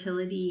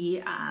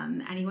infertility,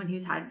 anyone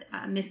who's had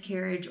a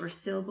miscarriage or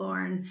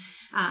stillborn,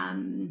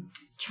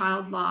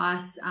 child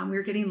loss. We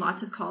were getting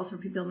lots of calls from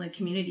people in the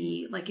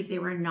community, like if they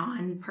were a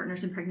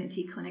non-Partners in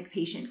Pregnancy Clinic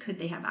patient, could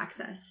they have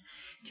access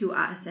to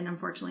us? And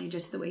unfortunately,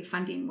 just the way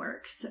funding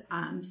works.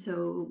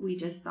 So we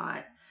just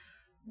thought,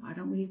 why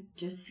don't we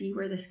just see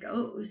where this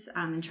goes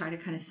and try to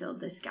kind of fill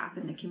this gap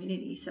in the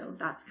community? So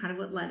that's kind of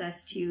what led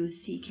us to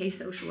CK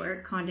Social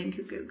Work, Condon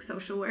Kukuk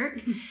Social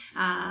Work.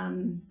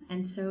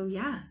 And so,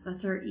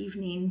 that's our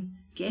evening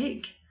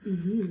gig.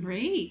 Mm-hmm.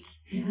 Great.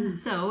 Yeah.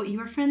 So you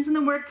are friends in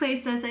the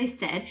workplace, as I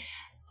said.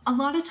 A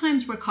lot of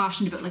times we're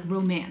cautioned about like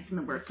romance in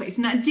the workplace,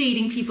 not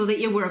dating people that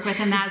you work with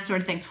and that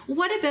sort of thing.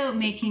 What about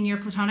making your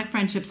platonic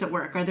friendships at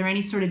work? Are there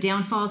any sort of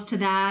downfalls to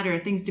that or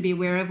things to be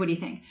aware of? What do you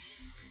think?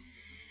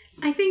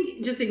 I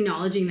think just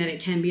acknowledging that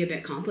it can be a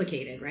bit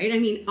complicated, right? I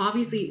mean,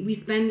 obviously, we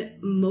spend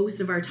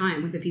most of our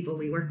time with the people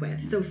we work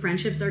with. So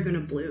friendships are going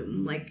to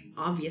bloom. Like,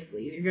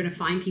 obviously, you're going to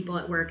find people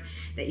at work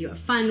that you have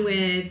fun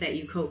with, that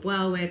you cope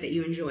well with, that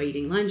you enjoy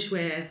eating lunch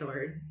with,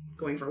 or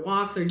going for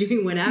walks or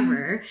doing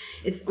whatever.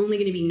 It's only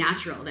going to be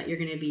natural that you're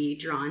going to be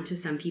drawn to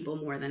some people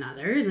more than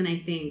others. And I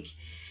think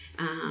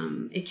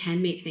it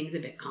can make things a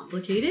bit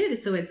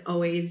complicated. So it's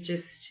always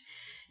just,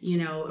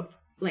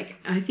 like,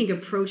 I think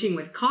approaching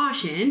with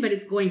caution, but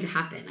it's going to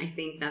happen. I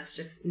think that's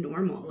just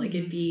normal. Like,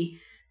 it'd be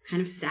kind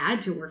of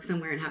sad to work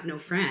somewhere and have no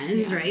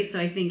friends, right? So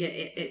I think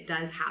it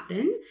does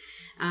happen.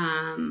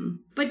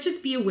 But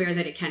just be aware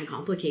that it can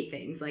complicate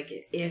things. Like,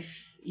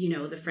 if,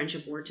 the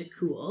friendship were to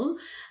cool,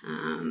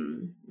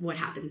 what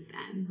happens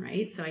then,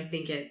 right? So I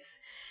think it's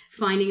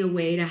finding a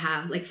way to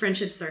have, like,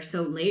 friendships are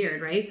so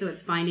layered, right? So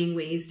it's finding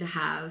ways to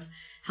have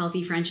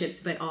healthy friendships,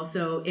 but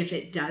also if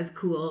it does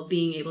cool,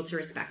 being able to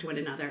respect one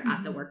another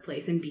at the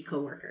workplace and be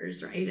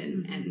coworkers, right?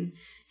 And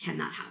can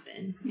that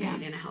happen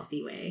right, in a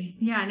healthy way?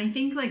 Yeah, and I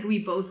think like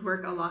we both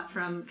work a lot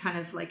from kind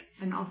of like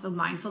an also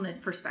mindfulness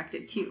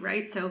perspective too,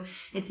 right? So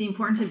it's the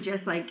importance of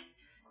just like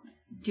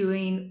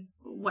doing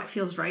what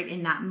feels right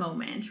in that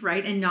moment,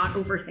 right? And not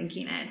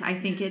overthinking it. I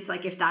think it's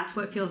like, if that's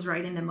what feels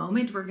right in the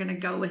moment, we're going to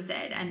go with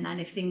it. And then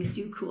if things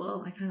do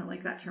cool, I kind of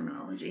like that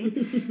terminology,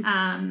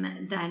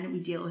 then we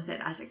deal with it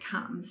as it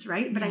comes,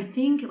 right? But I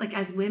think like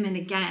as women,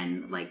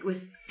 again, like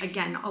with,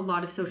 again, a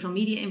lot of social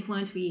media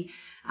influence, we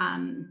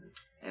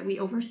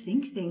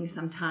overthink things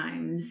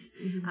sometimes,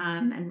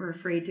 and we're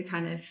afraid to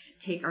kind of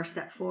take our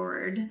step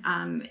forward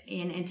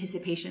in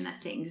anticipation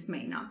that things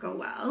may not go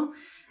well.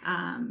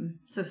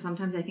 So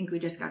sometimes I think we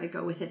just got to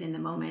go with it in the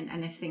moment.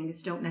 And if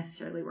things don't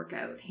necessarily work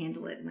out,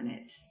 handle it when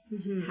it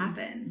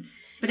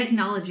happens. But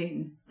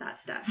acknowledging that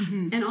stuff.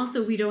 And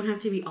also, we don't have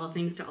to be all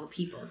things to all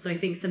people. So I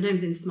think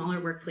sometimes in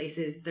smaller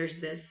workplaces, there's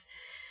this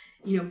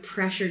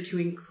pressure to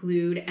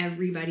include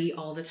everybody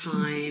all the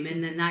time.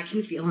 And then that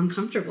can feel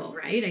uncomfortable,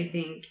 right? I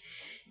think,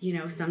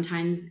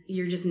 sometimes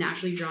you're just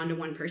naturally drawn to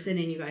one person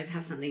and you guys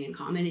have something in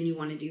common and you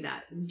want to do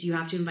that. Do you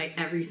have to invite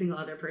every single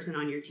other person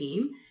on your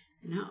team?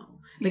 No.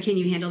 But can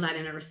you handle that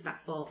in a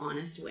respectful,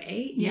 honest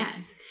way?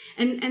 Yes.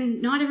 And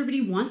not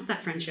everybody wants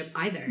that friendship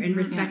either. And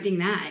respecting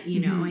that,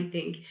 I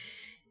think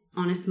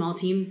on a small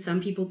team,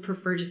 some people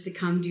prefer just to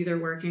come do their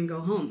work and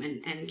go home.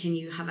 And can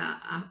you have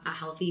a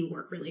healthy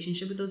work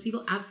relationship with those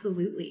people?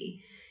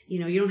 Absolutely. You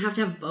know, you don't have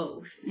to have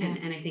both. Yeah.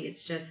 And I think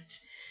it's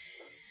just,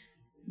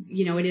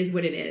 you know, it is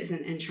what it is,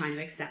 and trying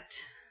to accept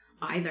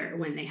either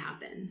when they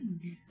happen.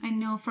 I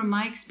know from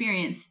my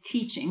experience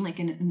teaching, like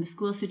in the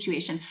school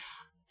situation,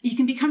 you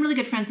can become really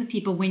good friends with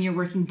people when you're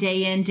working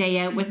day in, day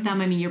out with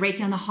them. I mean, you're right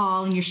down the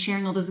hall and you're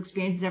sharing all those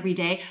experiences every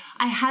day.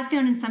 I have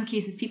found in some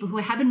cases people who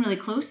I have been really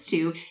close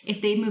to,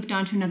 if they've moved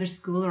on to another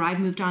school or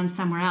I've moved on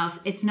somewhere else,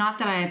 it's not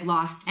that I've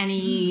lost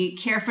any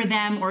care for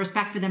them or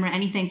respect for them or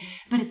anything,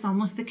 but it's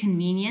almost the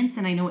convenience.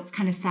 And I know it's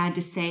kind of sad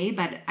to say,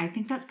 but I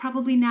think that's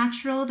probably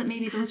natural that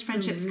maybe those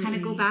friendships kind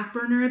of go back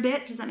burner a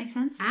bit. Does that make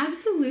sense?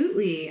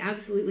 Absolutely.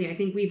 Absolutely. I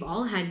think we've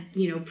all had,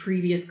 you know,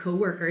 previous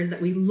coworkers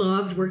that we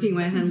loved working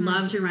with and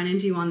loved to run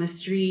into on the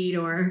street,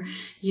 or,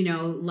 you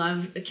know,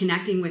 love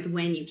connecting with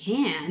when you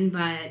can,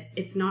 but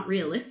it's not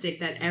realistic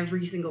that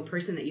every single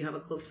person that you have a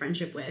close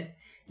friendship with,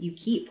 you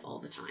keep all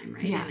the time,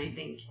 right? Yeah. And I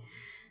think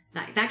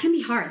that can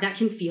be hard. That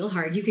can feel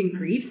hard. You can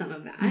grieve some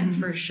of that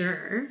for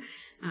sure.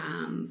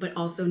 But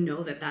also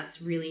know that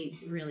that's really,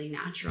 really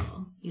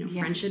natural. You know,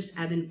 friendships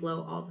ebb and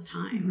flow all the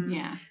time.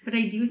 Yeah. But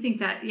I do think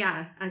that,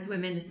 as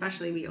women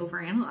especially, we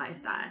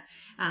overanalyze that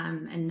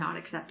and not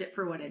accept it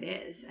for what it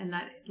is. And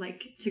that,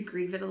 like, to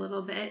grieve it a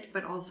little bit,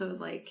 but also,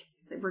 like,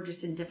 that we're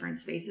just in different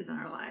spaces in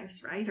our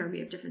lives, right? Or we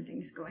have different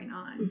things going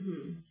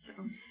on. So,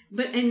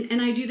 but,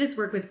 and I do this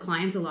work with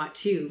clients a lot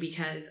too,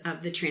 because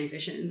of the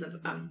transitions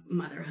of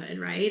motherhood,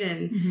 right?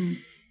 And,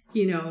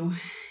 you know,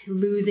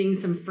 losing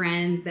some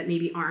friends that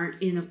maybe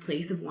aren't in a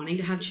place of wanting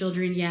to have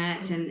children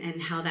yet,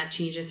 and how that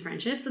changes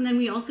friendships. And then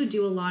we also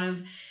do a lot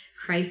of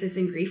crisis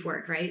and grief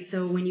work, right?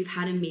 So when you've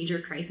had a major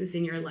crisis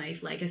in your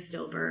life, like a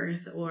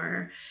stillbirth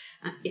or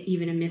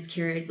even a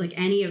miscarriage, like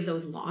any of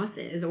those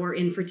losses or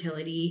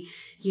infertility,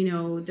 you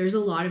know, there's a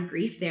lot of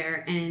grief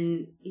there,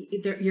 and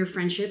your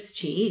friendships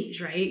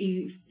change, right?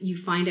 You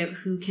find out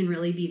who can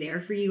really be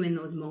there for you in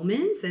those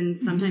moments.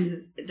 And sometimes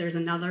there's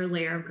another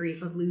layer of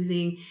grief of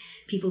losing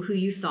people who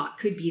you thought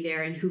could be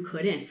there and who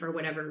couldn't for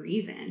whatever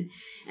reason.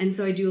 And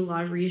so I do a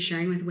lot of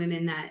reassuring with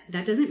women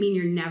that doesn't mean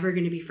you're never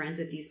going to be friends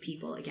with these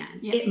people again.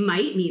 Yeah. It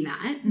might mean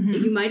that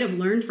you might have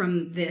learned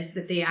from this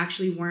that they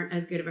actually weren't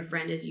as good of a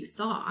friend as you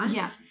thought.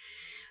 Yeah.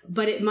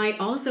 But it might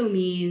also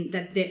mean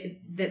that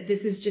that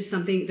this is just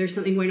there's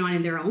something going on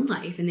in their own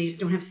life, and they just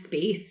don't have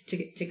space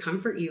to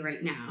comfort you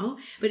right now.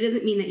 But it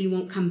doesn't mean that you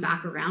won't come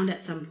back around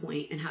at some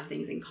point and have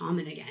things in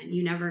common again.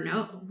 You never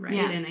know, right?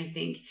 Yeah. And I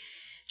think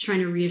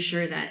trying to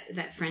reassure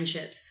that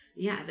friendships,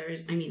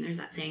 there's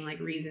that saying, like,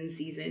 reason,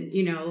 season,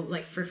 you know,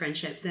 like, for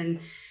friendships. And,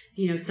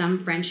 you know, some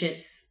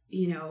friendships,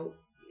 you know,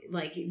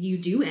 like, you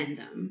do end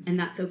them, and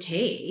that's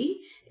okay.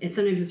 And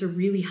sometimes it's a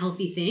really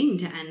healthy thing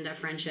to end a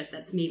friendship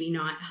that's maybe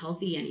not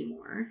healthy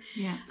anymore.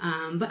 Yeah.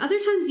 But other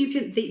times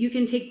you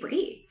can take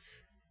breaks,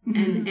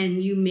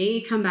 and you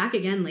may come back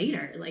again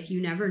later. Like,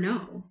 you never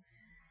know.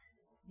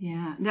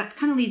 Yeah. That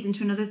kind of leads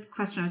into another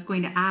question I was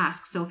going to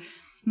ask. So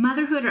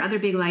motherhood or other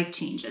big life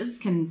changes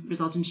can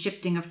result in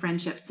shifting of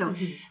friendships. So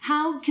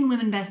how can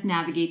women best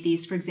navigate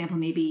these? For example,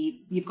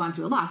 maybe you've gone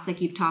through a loss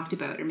like you've talked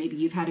about, or maybe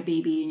you've had a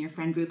baby and your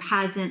friend group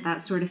hasn't,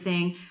 that sort of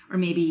thing. Or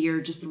maybe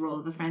you're just the role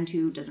of a friend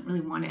who doesn't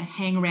really want to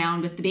hang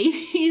around with the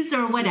babies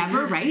or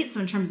whatever, right? So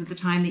in terms of the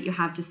time that you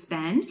have to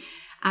spend.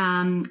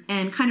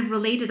 And kind of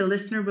related, a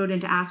listener wrote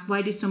in to ask,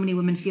 why do so many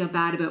women feel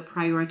bad about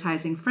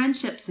prioritizing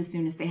friendships as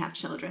soon as they have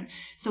children?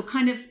 So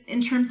kind of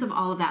in terms of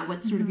all of that,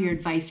 what's sort of your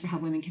advice for how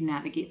women can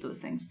navigate those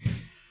things?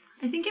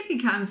 I think it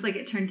becomes like,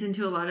 it turns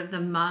into a lot of the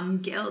mom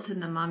guilt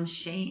and the mom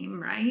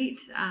shame, right?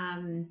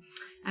 And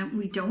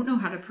we don't know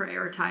how to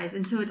prioritize.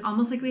 And so it's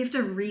almost like we have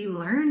to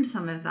relearn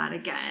some of that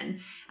again.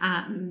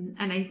 And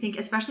I think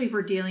especially if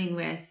we're dealing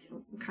with,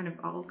 kind of,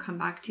 I'll come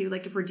back to,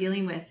 like, if we're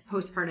dealing with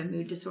postpartum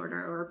mood disorder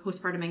or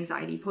postpartum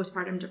anxiety,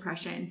 postpartum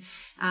depression,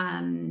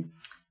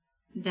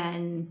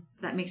 then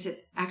that makes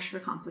it extra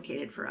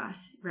complicated for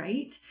us,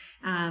 right?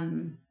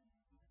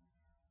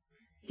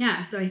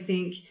 Yeah, so I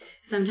think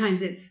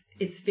sometimes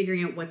it's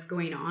figuring out what's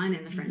going on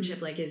in the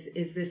friendship. Like,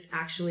 is this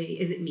actually,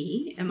 is it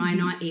me? Am I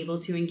not able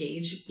to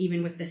engage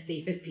even with the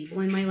safest people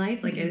in my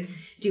life? Like,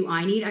 do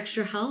I need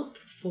extra help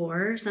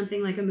for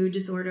something like a mood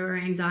disorder or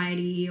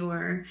anxiety,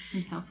 or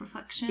some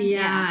self-reflection?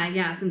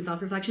 Yeah, some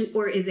self-reflection.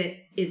 Or is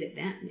it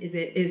them? Is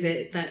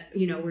it that,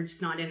 you know, we're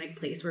just not in a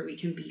place where we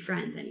can be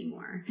friends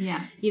anymore?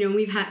 Yeah. You know,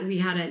 we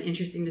had an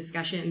interesting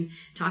discussion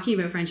talking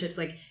about friendships.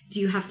 Like, do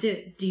you have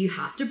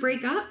to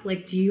break up?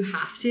 Like, do you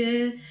have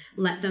to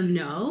let them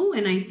know?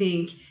 And I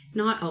think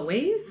not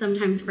always.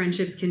 Sometimes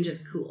friendships can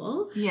just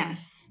cool.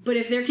 Yes. But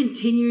if they're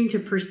continuing to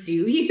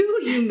pursue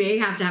you, you may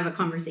have to have a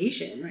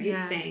conversation, right?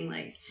 Yeah. Saying,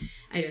 like,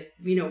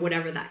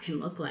 whatever that can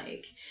look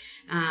like.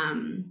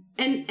 And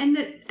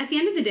at the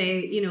end of the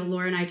day, you know,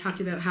 Laura and I talked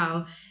about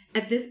how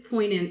at this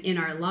point in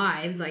our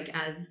lives, like,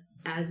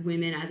 as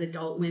women, as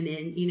adult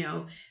women, you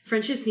know,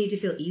 friendships need to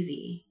feel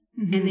easy.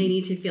 and they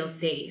need to feel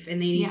safe,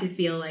 and they need to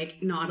feel like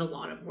not a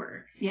lot of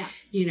work. Yeah.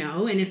 You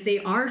know, and if they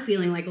are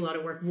feeling like a lot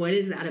of work, what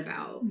is that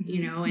about?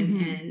 You know,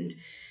 and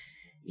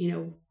you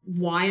know,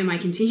 why am I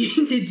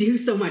continuing to do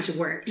so much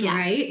work?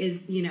 Right?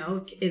 Is, you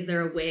know, is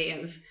there a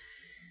way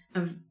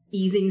of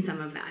easing some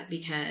of that?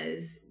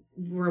 Because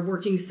we're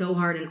working so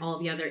hard in all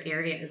the other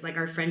areas. Like,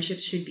 our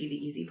friendships should be the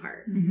easy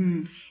part.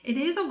 It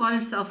is a lot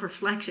of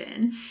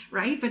self-reflection,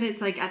 right? But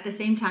it's like, at the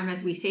same time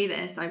as we say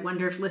this, I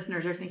wonder if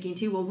listeners are thinking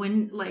too, well,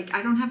 when, like,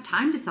 I don't have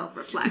time to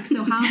self-reflect,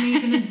 so how am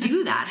I going to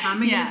do that? How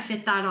am I going to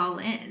fit that all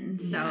in?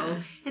 So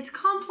it's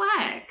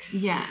complex.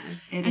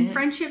 Yes, it and is.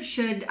 Friendship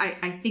should,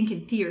 I think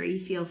in theory,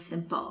 feel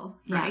simple,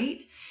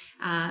 right?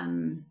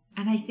 And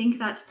I think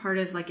that's part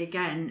of, like,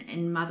 again,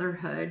 in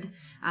motherhood,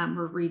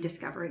 we're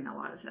rediscovering a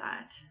lot of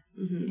that.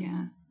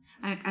 Yeah.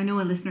 I know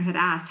a listener had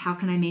asked, how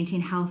can I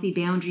maintain healthy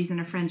boundaries in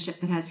a friendship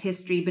that has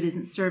history but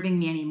isn't serving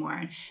me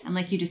anymore? And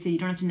like you just said, you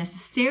don't have to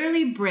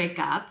necessarily break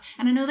up.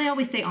 And I know they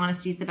always say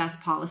honesty is the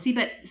best policy,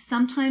 but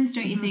sometimes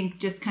don't you think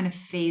just kind of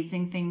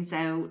phasing things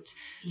out?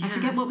 I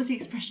forget, what was the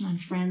expression on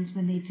Friends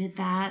when they did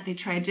that? They're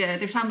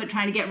talking about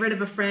trying to get rid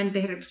of a friend.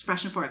 They had an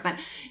expression for it, but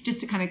just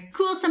to kind of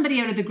cool somebody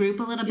out of the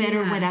group a little bit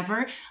or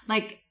whatever.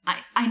 Like,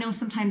 I know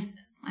sometimes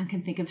I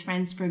can think of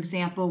friends, for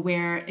example,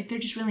 where if they're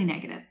just really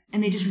negative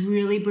and they just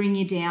really bring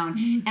you down,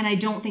 and I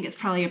don't think it's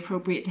probably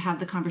appropriate to have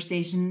the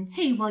conversation,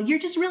 hey, well, you're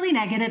just really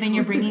negative and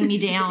you're bringing me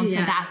down, so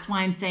that's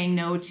why I'm saying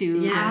no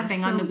to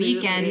laughing on the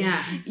weekend.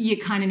 You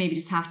kind of maybe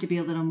just have to be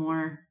a little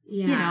more,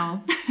 you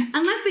know.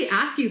 Unless they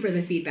ask you for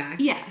the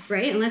feedback. Yes.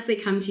 Right? Unless they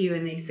come to you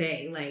and they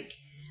say, like,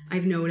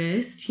 I've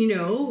noticed, you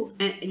know,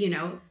 and, you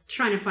know,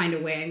 trying to find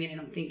a way. I mean, I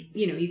don't think,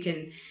 you know, you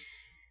can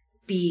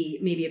be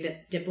maybe a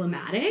bit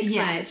diplomatic,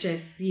 but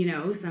just, you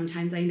know,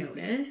 sometimes I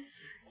notice,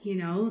 you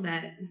know,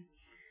 that,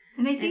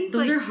 and I think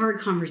those are hard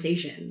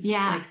conversations.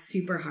 Like,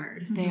 super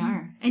hard. They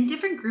are. And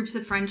different groups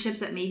of friendships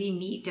that maybe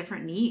meet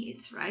different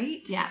needs,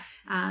 right? Yeah.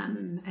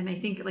 And I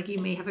think, like, you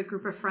may have a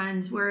group of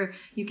friends where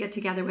you get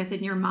together with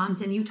and your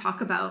moms and you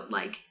talk about,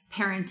 like,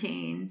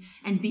 parenting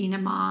and being a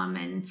mom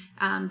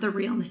and the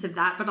realness of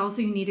that, but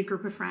also you need a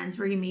group of friends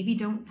where you maybe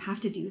don't have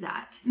to do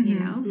that, you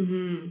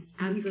know?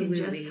 Absolutely.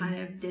 You can just kind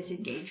of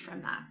disengage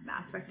from that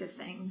aspect of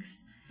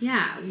things.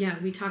 Yeah,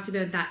 we talked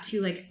about that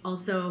too. Like,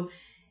 also,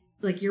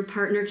 like, your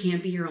partner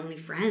can't be your only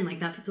friend. Like,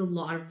 that puts a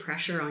lot of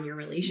pressure on your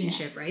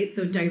relationship, right?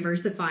 So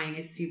diversifying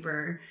is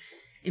super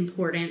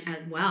important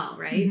as well,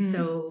 right?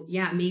 So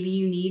maybe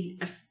you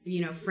need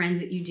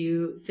friends that you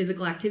do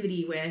physical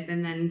activity with,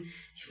 and then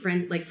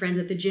friends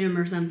at the gym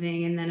or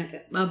something, and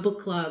then a book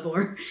club,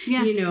 or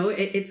you know,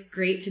 it's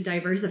great to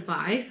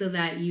diversify so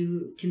that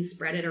you can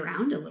spread it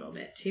around a little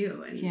bit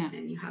too, and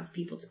you have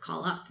people to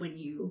call up when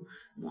you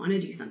want to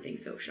do something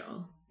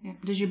social. Yeah.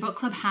 Does your book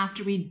club have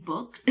to read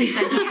books? Because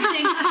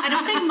I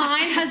don't think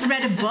mine has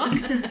read a book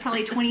since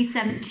probably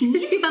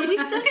 2017, but we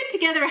still get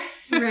together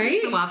right?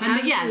 so often.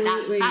 But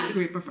that's that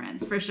group of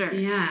friends for sure.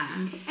 Yeah.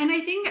 And I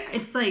think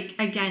it's like,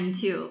 again,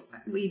 too,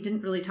 we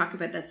didn't really talk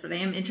about this, but I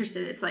am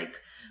interested. It's like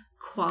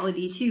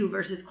quality too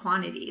versus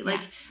quantity.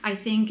 Like, I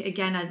think,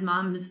 again, as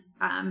moms,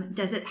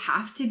 does it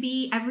have to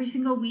be every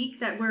single week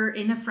that we're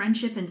in a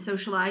friendship and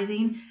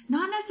socializing?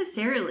 Not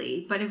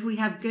necessarily, but if we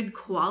have good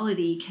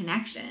quality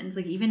connections,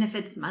 like even if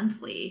it's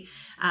monthly,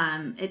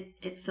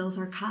 it fills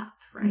our cup,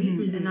 right?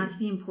 And that's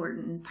the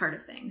important part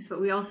of things. But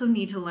we also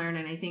need to learn,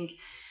 and I think,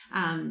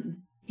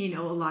 you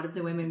know, a lot of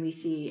the women we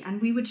see, and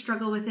we would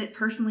struggle with it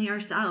personally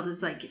ourselves,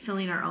 is like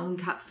filling our own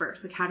cup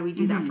first. Like, how do we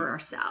do that for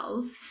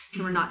ourselves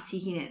so we're not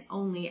seeking it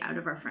only out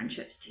of our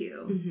friendships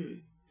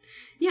too?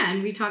 Yeah,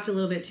 and we talked a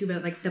little bit too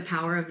about, like, the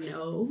power of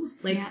no.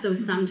 Like, so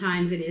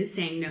sometimes it is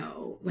saying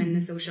no when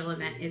the social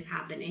event is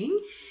happening.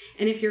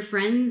 And if your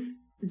friends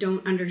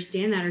don't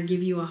understand that or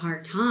give you a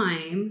hard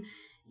time,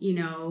 you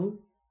know,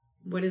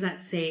 what does that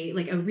say?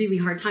 Like, a really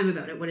hard time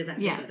about it. What does that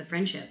say about the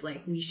friendship?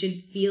 Like, we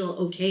should feel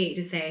okay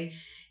to say,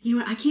 you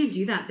know what, I can't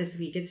do that this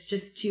week. It's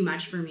just too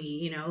much for me.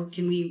 You know,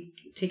 can we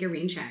take a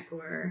rain check?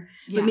 Or,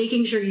 but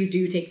making sure you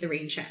do take the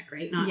rain check,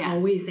 right? Not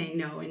always saying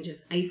no and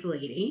just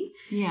isolating.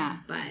 Yeah.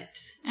 But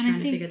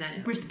trying to figure that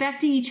out.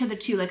 Respecting each other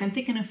too. Like, I'm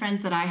thinking of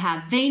friends that I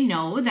have, they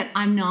know that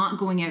I'm not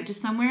going out to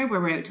somewhere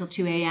where we're out till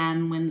 2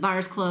 a.m. when the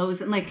bars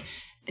close, and like,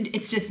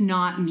 it's just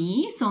not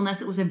me. So unless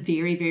it was a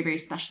very, very, very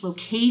special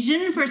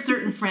occasion for a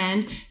certain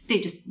friend, they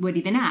just would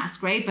even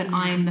ask, right? But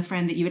I'm the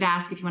friend that you would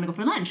ask if you want to go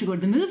for lunch or go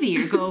to the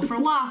movie or go for a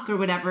walk or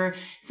whatever.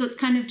 So it's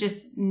kind of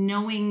just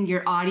knowing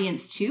your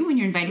audience too when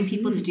you're inviting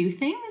people to do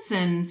things,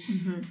 and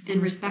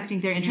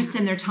respecting their interests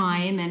and their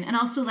time. And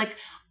also, like,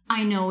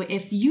 I know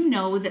if you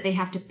know that they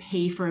have to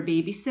pay for a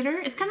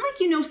babysitter, it's kind of like,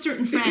 you know,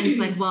 certain friends,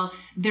 like, well,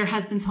 their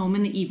husband's home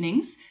in the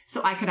evenings,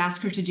 so I could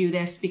ask her to do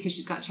this because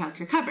she's got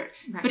childcare covered.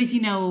 Right. But if you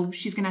know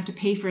she's going to have to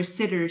pay for a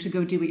sitter to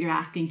go do what you're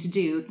asking to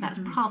do, that's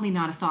probably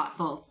not a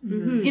thoughtful,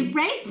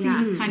 right? So you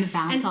just kind of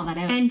balance all that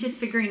out. And just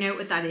figuring out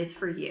what that is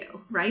for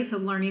you, right? So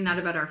learning that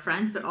about our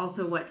friends, but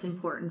also what's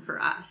important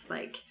for us,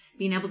 like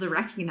being able to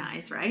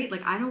recognize, right?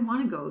 Like, I don't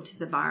want to go to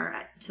the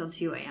bar till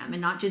 2 a.m.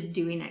 and not just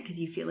doing it because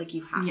you feel like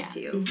you have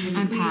to.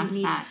 I'm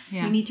past that.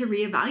 Yeah. We need to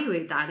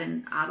reevaluate that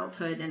in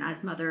adulthood and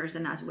as mothers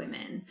and as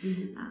women.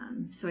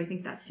 So I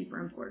think that's super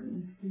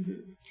important.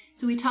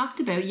 So we talked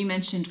about, you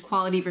mentioned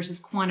quality versus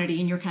quantity,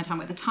 and you were kind of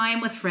talking about the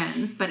time with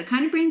friends, but it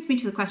kind of brings me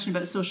to the question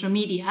about social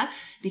media,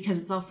 because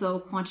it's also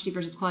quantity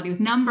versus quality with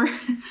number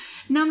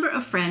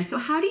of friends. So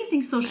how do you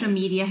think social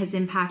media has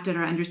impacted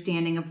our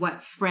understanding of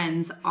what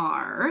friends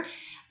are,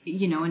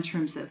 you know, in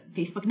terms of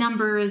Facebook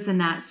numbers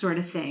and that sort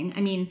of thing?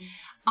 I mean,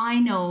 I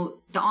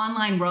know the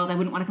online world, I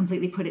wouldn't want to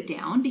completely put it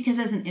down, because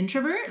as an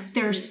introvert,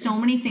 there are so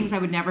many things I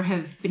would never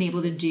have been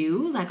able to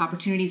do, like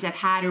opportunities I've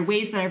had or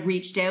ways that I've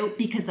reached out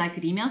because I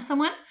could email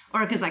someone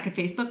or because I could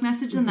Facebook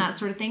message them, that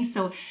sort of thing.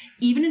 So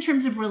even in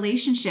terms of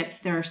relationships,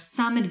 there are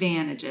some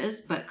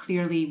advantages, but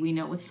clearly we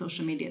know with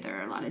social media, there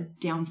are a lot of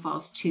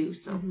downfalls too.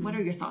 So what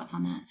are your thoughts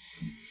on that?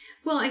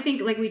 Well, I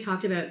think like we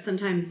talked about,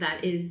 sometimes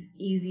that is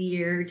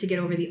easier to get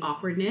over the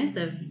awkwardness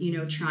of, you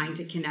know, trying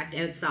to connect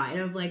outside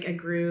of like a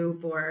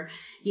group, or,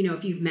 you know,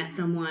 if you've met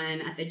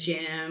someone at the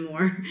gym,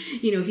 or,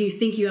 you know, if you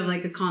think you have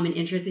like a common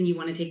interest and you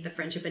want to take the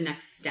friendship a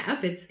next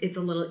step, it's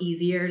a little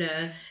easier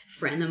to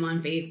friend them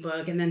on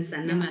Facebook and then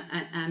send them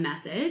a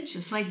message.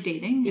 Just like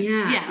dating.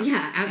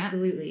 Yeah,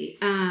 absolutely.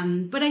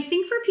 But I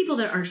think for people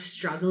that are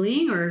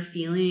struggling or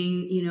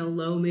feeling, you know,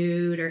 low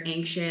mood or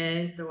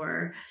anxious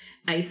or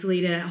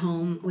isolated at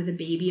home with a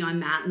baby on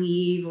mat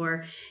leave,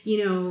 or,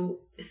 you know,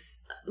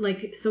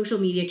 like social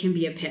media can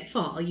be a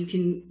pitfall.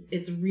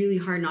 It's really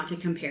hard not to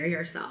compare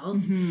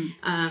yourself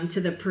to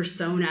the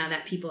persona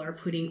that people are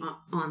putting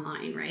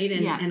online, right?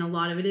 And a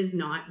lot of it is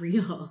not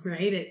real,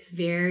 right? It's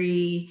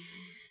very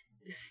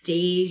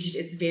staged.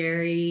 It's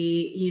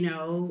very, you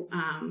know,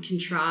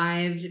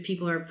 contrived.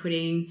 People are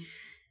putting,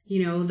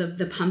 you know,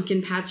 the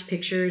pumpkin patch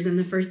pictures and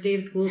the first day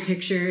of school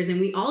pictures, and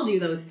we all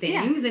do those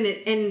things.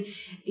 And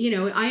you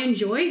know, I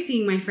enjoy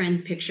seeing my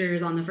friends'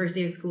 pictures on the first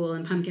day of school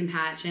and pumpkin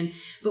patch,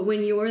 but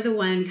when you're the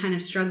one kind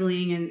of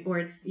struggling or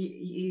it's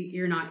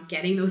you're not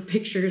getting those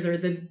pictures, or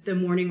the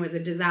morning was a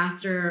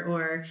disaster,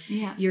 or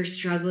you're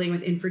struggling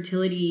with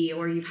infertility,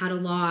 or you've had a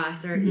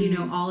loss, or you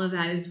know, all of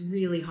that is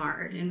really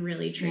hard and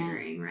really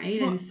triggering, right?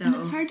 Well, and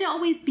it's hard to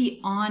always be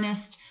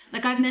honest.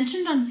 Like I've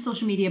mentioned on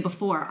social media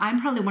before, I'm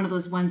probably one of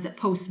those ones that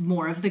posts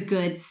more of the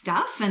good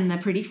stuff and the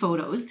pretty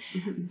photos.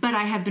 But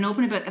I have been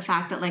open about the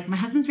fact that like my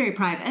husband's very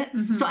private.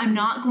 So I'm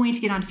not going to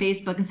get on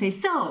Facebook and say,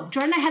 so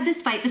Jordan and I had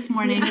this fight this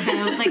morning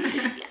about like,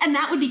 and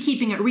that would be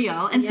keeping it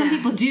real. And some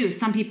people do.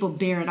 Some people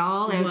bear it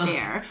all out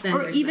there.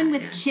 Or even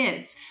with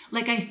kids.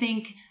 Like I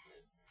think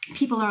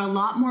people are a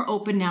lot more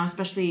open now,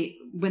 especially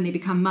when they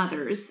become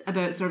mothers,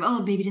 about sort of,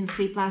 oh, baby didn't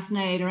sleep last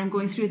night, or I'm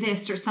going through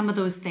this, or some of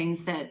those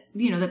things that,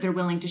 you know, that they're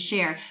willing to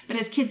share. But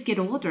as kids get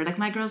older, like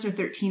my girls are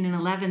 13 and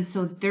 11,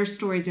 so their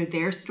stories are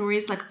their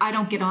stories. Like I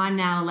don't get on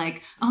now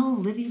like, oh,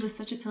 Livy was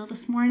such a pill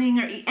this morning,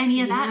 or any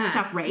of that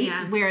stuff, right?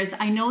 Whereas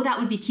I know that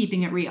would be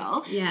keeping it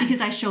real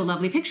because I show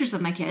lovely pictures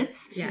of my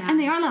kids and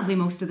they are lovely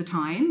most of the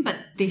time, but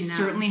they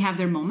certainly have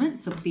their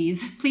moments. So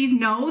please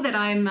know that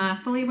I'm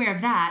fully aware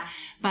of that.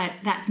 But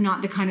that's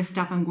not the kind of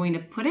stuff I'm going to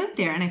put out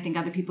there. And I think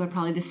other people are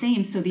probably the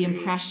same. So the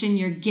impression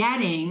you're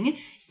getting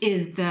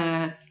is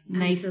the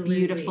nice,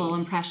 beautiful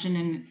impression,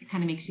 and it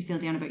kind of makes you feel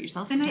down about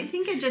yourself sometimes. And I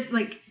think it just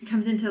like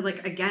comes into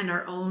like, again,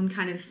 our own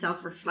kind of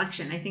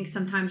self-reflection. I think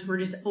sometimes we're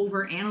just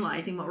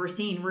over-analyzing what we're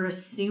seeing. We're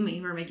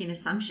assuming, we're making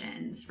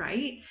assumptions,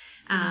 right?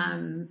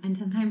 And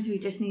sometimes we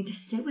just need to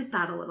sit with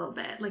that a little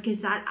bit. Like, is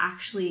that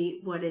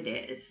actually what it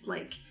is?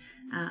 Like,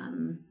 I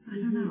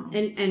don't know.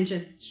 And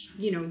just,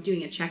 you know,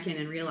 doing a check-in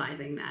and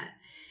realizing that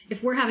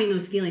if we're having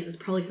those feelings, it's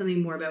probably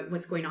something more about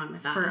what's going on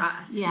with us. For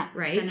us. Yeah.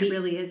 Right? Than it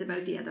really is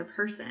about the other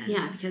person.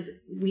 Yeah, because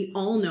we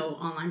all know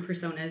online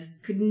personas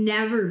could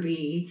never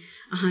be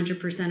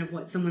 100% of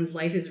what someone's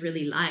life is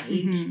really like.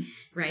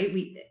 Right?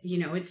 You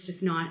know, it's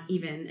just not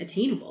even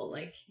attainable.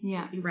 Like,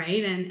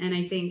 right? And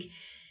I think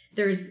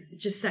there's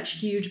just such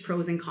huge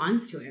pros and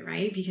cons to it,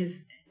 right?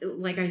 Because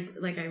like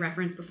I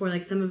referenced before,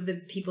 like some of the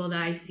people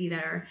that I see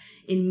that are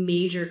in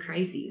major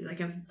crises, like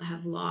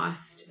have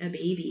lost a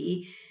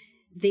baby,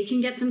 they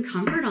can get some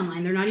comfort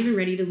online. They're not even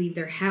ready to leave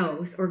their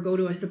house or go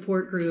to a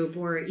support group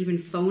or even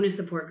phone a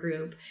support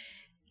group.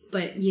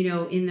 But, you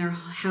know, in their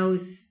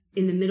house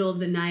in the middle of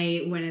the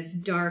night when it's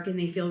dark and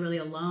they feel really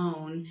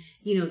alone,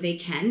 you know, they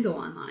can go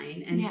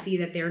online and see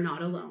that they're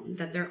not alone,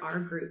 that there are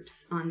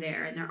groups on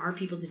there and there are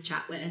people to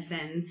chat with.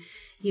 And,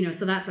 you know,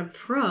 so that's a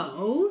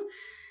pro.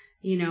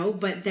 You know,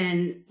 but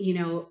then, you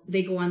know,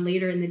 they go on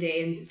later in the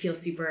day and feel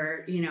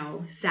super, you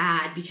know,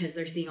 sad because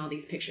they're seeing all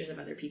these pictures of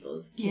other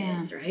people's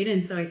kids, right?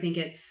 And so I think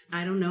it's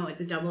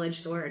a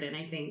double-edged sword. And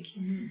I think...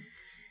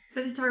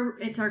 But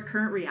it's our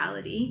current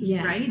reality,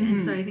 right?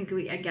 And so I think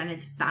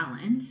it's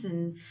balance.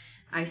 And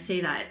I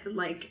say that,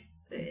 like,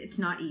 it's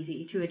not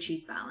easy to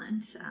achieve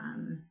balance.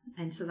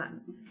 And so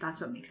that's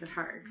what makes it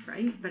hard,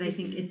 right? But I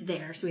think it's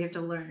there, so we have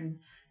to learn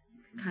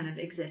kind of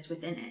exist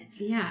within it.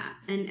 Yeah.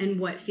 And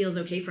what feels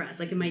okay for us.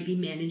 Like it might be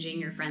managing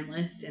your friend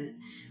list and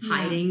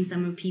hiding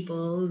some of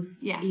people's,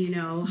 you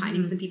know,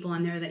 hiding some people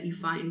on there that you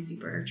find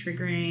super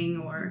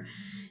triggering, or,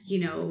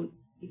 you know,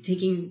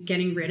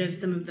 getting rid of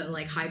some of the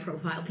like high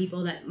profile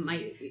people that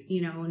might,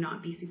 you know,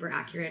 not be super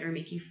accurate or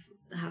make you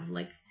have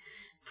like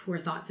poor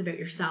thoughts about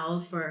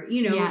yourself, or,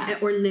 you know,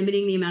 or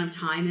limiting the amount of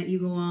time that you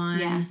go on.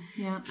 Yes.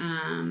 Yeah.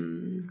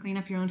 Clean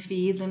up your own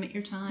feed, limit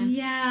your time.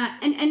 Yeah.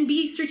 And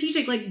be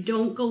strategic. Like,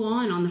 don't go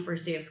on the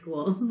first day of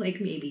school. Like,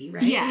 maybe,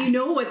 right? Yes. You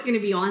know what's going to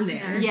be on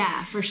there.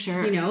 Yeah, for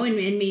sure. You know, and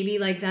maybe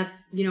like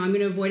that's, you know, I'm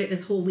going to avoid it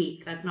this whole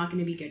week. That's not going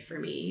to be good for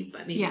me,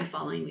 but maybe the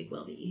following week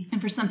will be.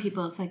 And for some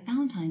people, it's like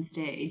Valentine's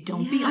Day.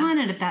 Don't be on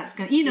it if that's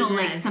going to, you know,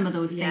 like some of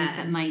those things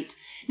that might.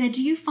 Now,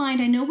 do you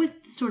find, I know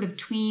with sort of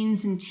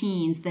tweens and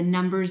teens, the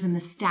numbers and the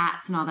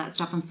stats and all that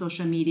stuff on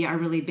social media are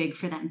really big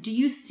for them. Do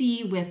you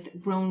see with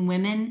grown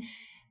women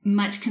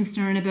much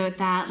concern about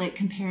that, like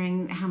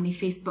comparing how many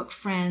Facebook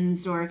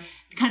friends or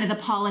kind of the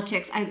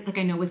politics? I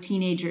know with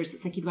teenagers,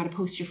 it's like you've got to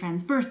post your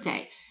friend's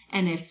birthday.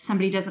 And if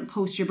somebody doesn't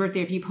post your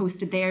birthday, if you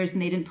posted theirs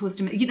and they didn't post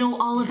them, you know,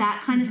 all of that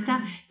kind of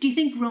stuff. Do you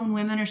think grown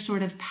women are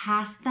sort of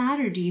past that,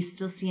 or do you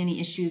still see any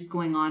issues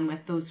going on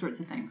with those sorts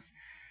of things?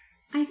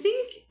 I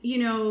think,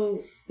 you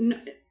know,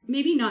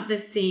 maybe not the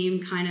same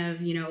kind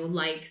of, you know,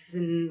 likes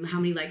and how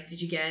many likes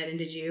did you get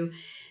and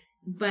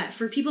but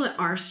for people that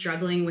are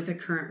struggling with a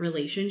current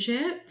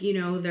relationship, you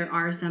know, there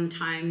are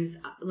sometimes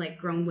like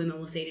grown women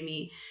will say to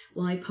me,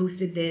 well, I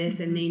posted this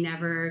and they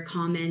never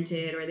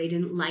commented or they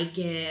didn't like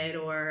it,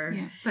 or,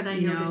 but I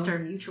noticed our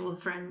mutual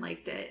friend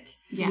liked it.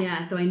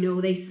 Yeah. So I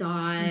know they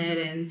saw it.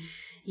 And,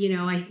 you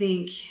know, I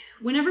think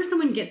whenever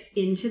someone gets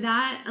into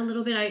that a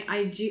little bit,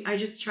 I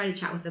just try to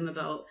chat with them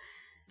about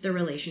the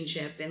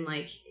relationship, and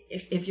like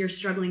if you're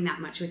struggling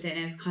that much with it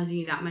and it's causing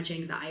you that much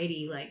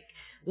anxiety, like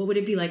what would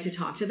it be like to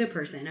talk to the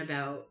person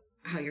about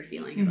how you're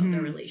feeling about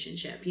the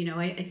relationship? You know,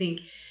 I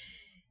think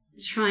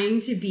trying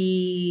to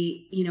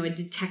be, you know, a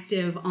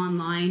detective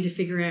online to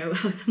figure out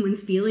how someone's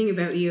feeling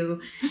about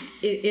you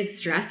is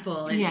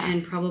stressful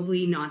and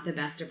probably not the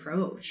best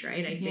approach,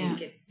 right? I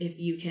think if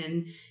you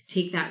can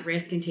take that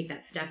risk and take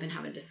that step and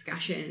have a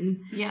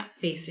discussion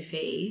face to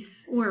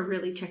face, or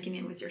really checking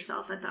in with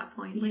yourself at that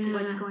point, like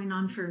what's going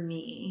on for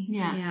me,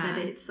 that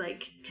it's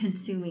like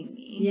consuming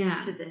me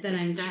to this that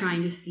extent. I'm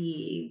trying to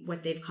see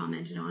what they've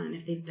commented on and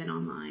if they've been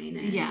online,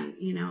 and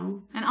you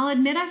know. And I'll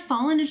admit I've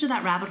fallen into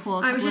that rabbit hole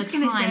a couple of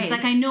times.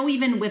 Like I know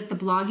even with the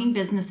blogging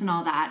business and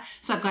all that,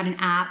 so I've got an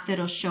app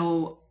that'll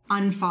show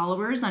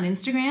unfollowers on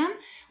Instagram,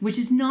 which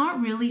is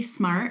not really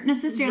smart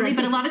necessarily,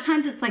 but a lot of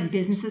times it's like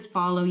businesses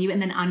follow you and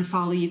then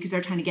unfollow you because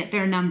they're trying to get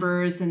their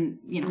numbers and,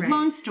 you know,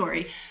 long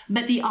story.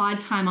 But the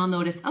odd time I'll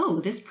notice, oh,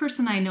 this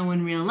person I know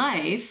in real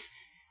life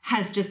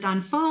has just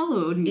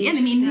unfollowed me. And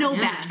I mean, no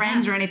best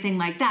friends or anything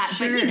like that,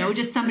 but you know,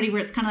 just somebody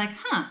where it's kind of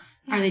like,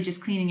 are they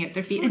just cleaning out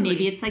their feet? And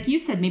maybe it's like you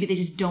said, maybe they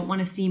just don't want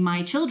to see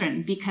my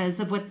children because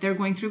of what they're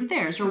going through with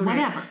theirs or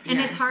whatever. And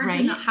it's hard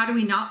to know, how do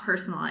we not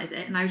personalize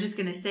it? And I was just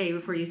going to say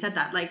before you said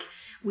that, like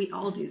we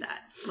all do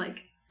that.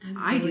 Like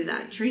I do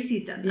that.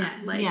 Tracy's done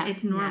that. Like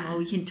it's normal.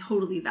 We can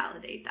totally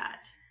validate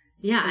that.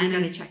 Yeah, and I'm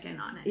going to check in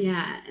on it.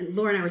 Yeah, and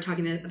Laura and I were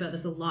talking about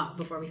this a lot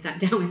before we sat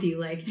down with you.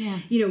 Like,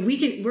 you know,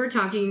 we're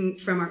talking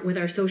with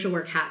our social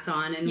work hats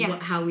on and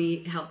how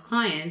we help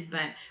clients,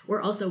 but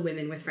we're also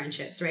women with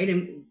friendships, right?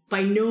 And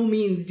by no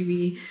means do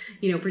we,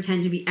 you know,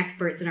 pretend to be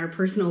experts in our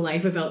personal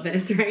life about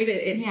this, right?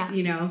 It's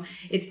you know,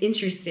 it's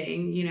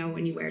interesting, you know,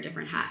 when you wear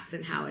different hats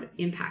and how it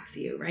impacts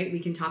you, right? We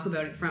can talk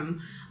about it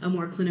from a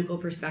more clinical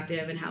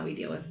perspective and how we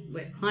deal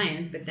with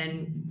clients, but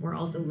then we're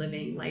also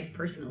living life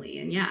personally,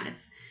 and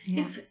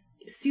it's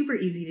super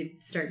easy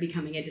to start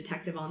becoming a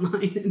detective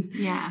online.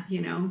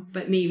 You know,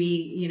 but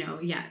maybe, you know,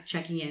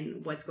 checking in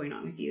what's going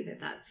on with you,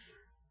 that's,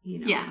 you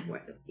know,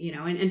 what, you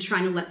know, and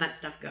trying to let that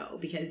stuff go,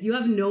 because you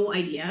have no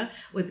idea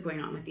what's going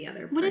on with the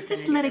other person. What is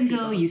this letting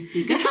go you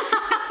speak of?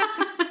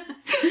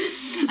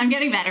 I'm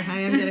getting better. I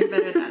am getting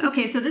better at that.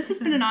 Okay, so this has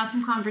been an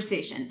awesome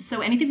conversation. So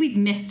anything we've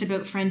missed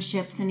about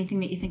friendships, anything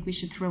that you think we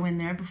should throw in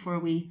there before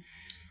we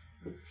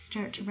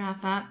start to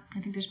wrap up? I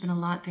think there's been a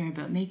lot there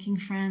about making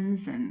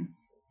friends and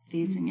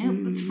phasing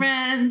out with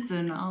friends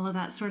and all of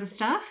that sort of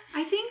stuff.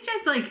 I think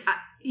just like,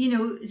 you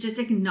know, just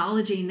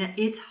acknowledging that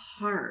it's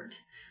hard.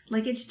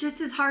 Like, it's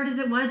just as hard as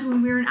it was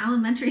when we were in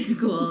elementary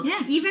school.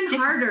 Even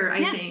harder,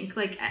 I think.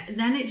 Like,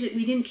 then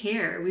we didn't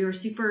care. We were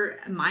super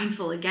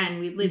mindful. Again,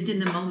 we lived in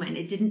the moment.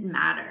 It didn't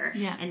matter.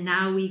 And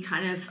now we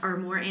kind of are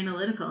more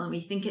analytical and we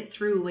think it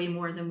through way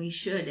more than we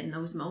should in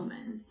those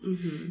moments.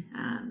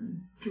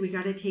 So we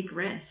got to take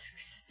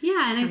risks.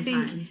 Yeah, and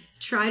sometimes. I think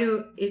try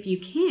to, if you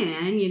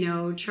can, you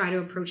know, try to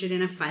approach it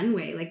in a fun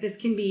way. Like, this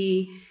can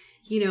be,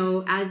 you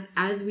know,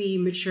 as we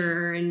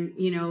mature and,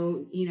 you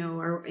know,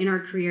 are in our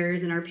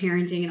careers and our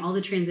parenting and all the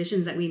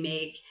transitions that we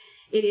make,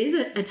 it is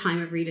a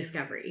time of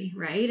rediscovery,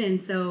 right? And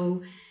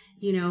so,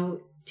 you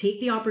know, take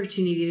the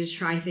opportunity to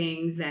try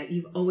things that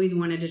you've always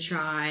wanted to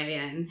try,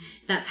 and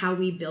that's how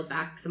we build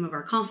back some of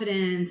our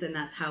confidence, and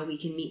that's how we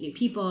can meet new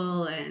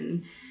people.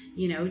 And,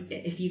 you know,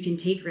 if you can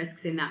take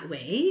risks in that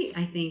way,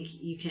 I think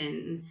you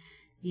can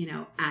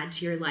add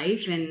to your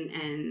life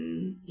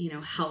and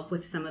help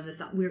with some of the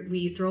stuff.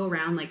 We throw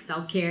around like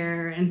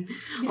self-care and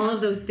all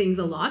of those things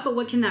a lot, but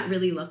what can that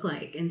really look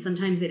like? And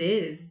sometimes it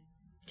is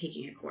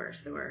taking a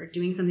course or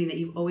doing something that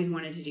you've always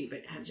wanted to do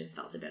but have just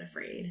felt a bit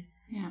afraid.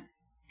 Yeah.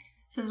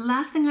 So the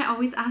last thing I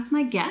always ask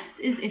my guests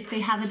is if they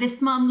have a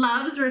This Mom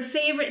Loves or a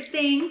favorite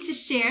thing to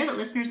share that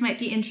listeners might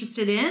be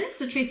interested in.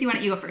 So Tracy, why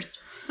don't you go first?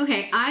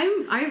 Okay,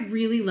 I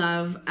really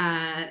love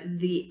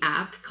the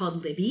app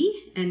called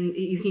Libby, and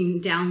you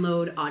can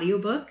download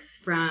audiobooks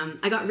from.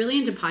 I got really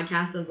into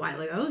podcasts a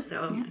while ago,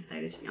 so I'm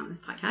excited to be on this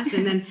podcast.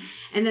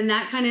 And then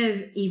that kind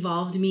of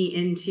evolved me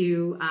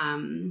into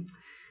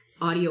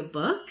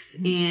audiobooks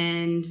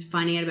and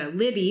finding out about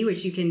Libby,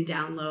 which you can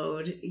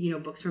download,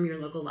 books from your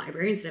local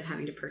library instead of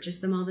having to purchase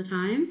them all the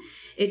time.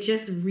 It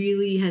just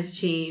really has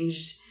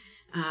changed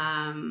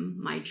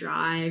my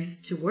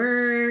drives to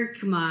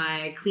work,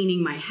 my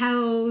cleaning my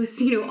house,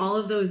 all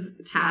of those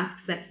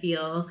tasks that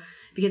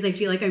because I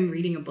feel like I'm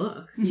reading a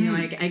book.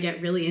 I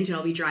get really into it.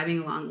 I'll be driving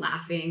along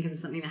laughing because of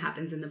something that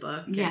happens in the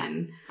book. Yeah.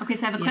 And, okay,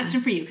 so I have a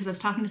question for you because I was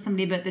talking to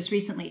somebody about this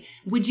recently.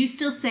 Would you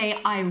still say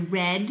I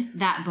read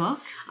that book?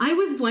 I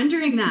was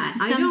wondering that.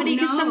 Somebody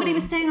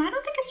was saying, I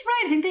don't think it's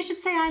right. I think they should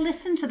say I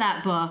listened to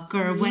that book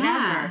or whatever.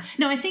 Yeah.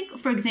 No, I think,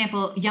 for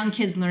example, young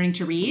kids learning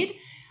to read,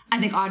 I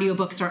think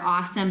audiobooks are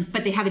awesome,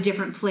 but they have a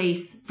different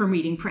place from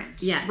reading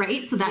print. Yes.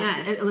 Right? So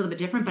that's a little bit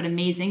different, but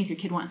amazing if your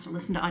kid wants to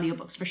listen to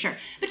audiobooks for sure.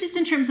 But just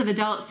in terms of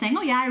adults saying,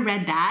 oh yeah, I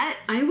read that.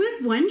 I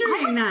was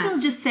wondering I would still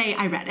just say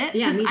I read it.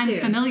 Yeah, me too.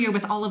 I'm familiar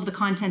with all of the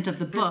content of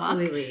the book.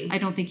 Absolutely. I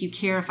don't think you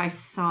care if I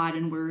saw it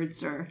in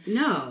words or...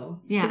 No.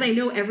 Yeah. Because I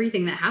know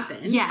everything that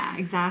happened. Yeah,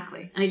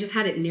 exactly. I just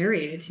had it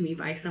narrated to me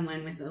by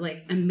someone with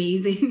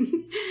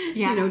amazing,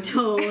 Yeah.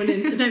 Tone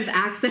and sometimes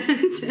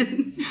accent.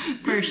 And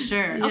For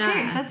sure. Yeah.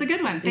 Okay, that's a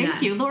good one.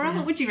 Thank you. Laura,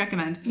 what would you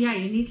recommend? Yeah,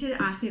 you need to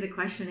ask me the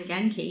question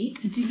again, Kate.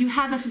 Do you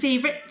have a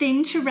favorite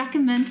thing to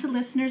recommend to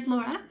listeners,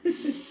 Laura?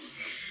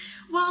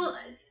 Well,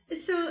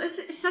 so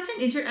it's such an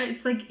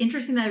it's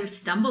interesting that I've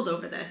stumbled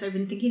over this. I've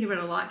been thinking about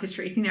it a lot because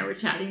Tracy and I were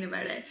chatting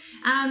about it.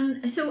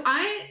 So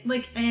I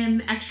am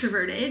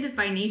extroverted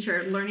by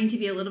nature, learning to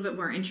be a little bit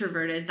more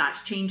introverted.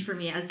 That's changed for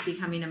me as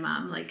becoming a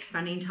mom.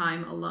 Spending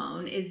time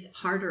alone is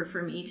harder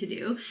for me to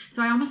do.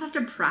 So I almost have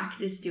to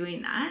practice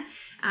doing that.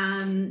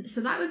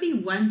 So that would be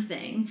one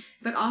thing.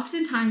 But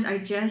oftentimes I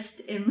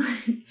just am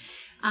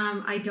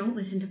I don't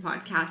listen to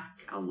podcasts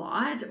a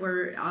lot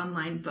or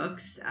online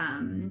books.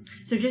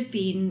 So just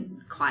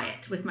being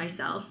quiet with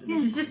myself.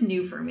 This is just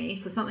new for me.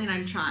 So something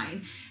I'm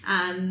trying.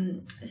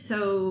 And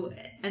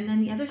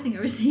then the other thing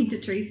I was saying to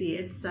Tracy,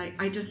 it's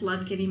I just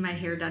love getting my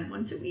hair done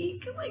once a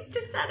week,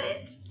 to set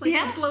it,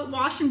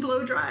 wash and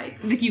blow dry.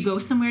 You go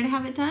somewhere to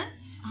have it done?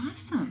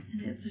 Awesome.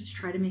 And it's just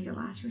try to make it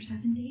last for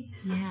 7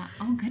 days. Yeah.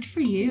 Oh, good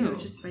for you.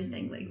 Which is my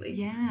thing lately.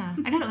 Yeah.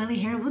 I got oily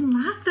hair. It wouldn't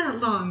last that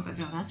long, but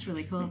no, that's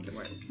really cool. Make it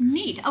work.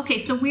 Neat. Okay,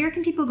 so where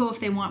can people go if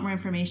they want more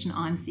information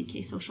on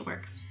CK Social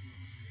Work?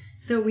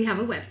 So we have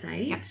a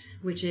website,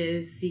 which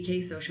is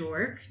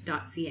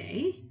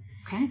cksocialwork.ca.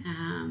 Okay.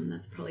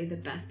 That's probably the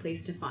best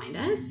place to find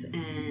us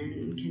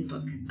and can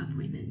book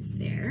appointments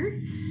there.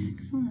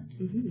 Excellent.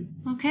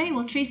 Mm-hmm. Okay,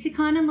 well, Tracy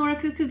Kahn and Laura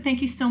Kukuk,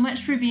 thank you so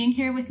much for being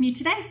here with me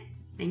today.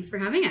 Thanks for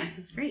having us. It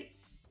was great.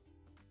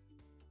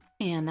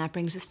 And that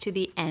brings us to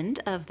the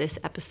end of this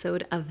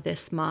episode of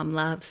This Mom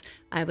Loves.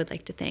 I would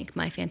like to thank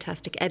my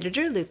fantastic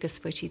editor, Lucas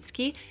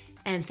Wojcicki,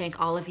 and thank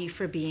all of you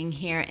for being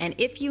here. And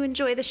if you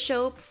enjoy the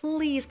show,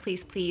 please,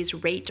 please, please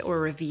rate or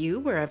review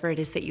wherever it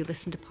is that you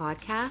listen to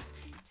podcasts.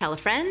 Tell a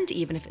friend,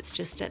 even if it's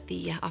just at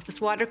the office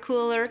water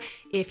cooler.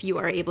 If you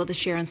are able to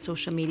share on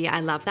social media, I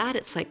love that.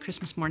 It's like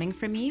Christmas morning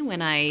for me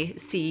when I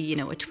see,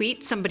 a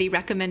tweet, somebody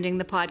recommending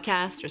the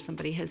podcast, or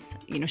somebody has,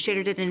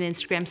 shared it in an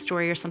Instagram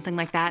story or something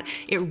like that.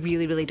 It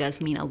really, really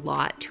does mean a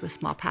lot to a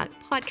small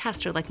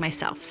podcaster like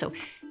myself. So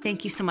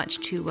thank you so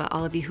much to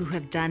all of you who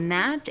have done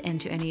that,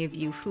 and to any of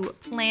you who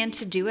plan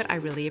to do it. I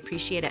really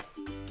appreciate it.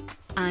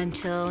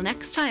 Until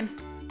next time,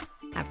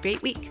 have a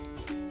great week.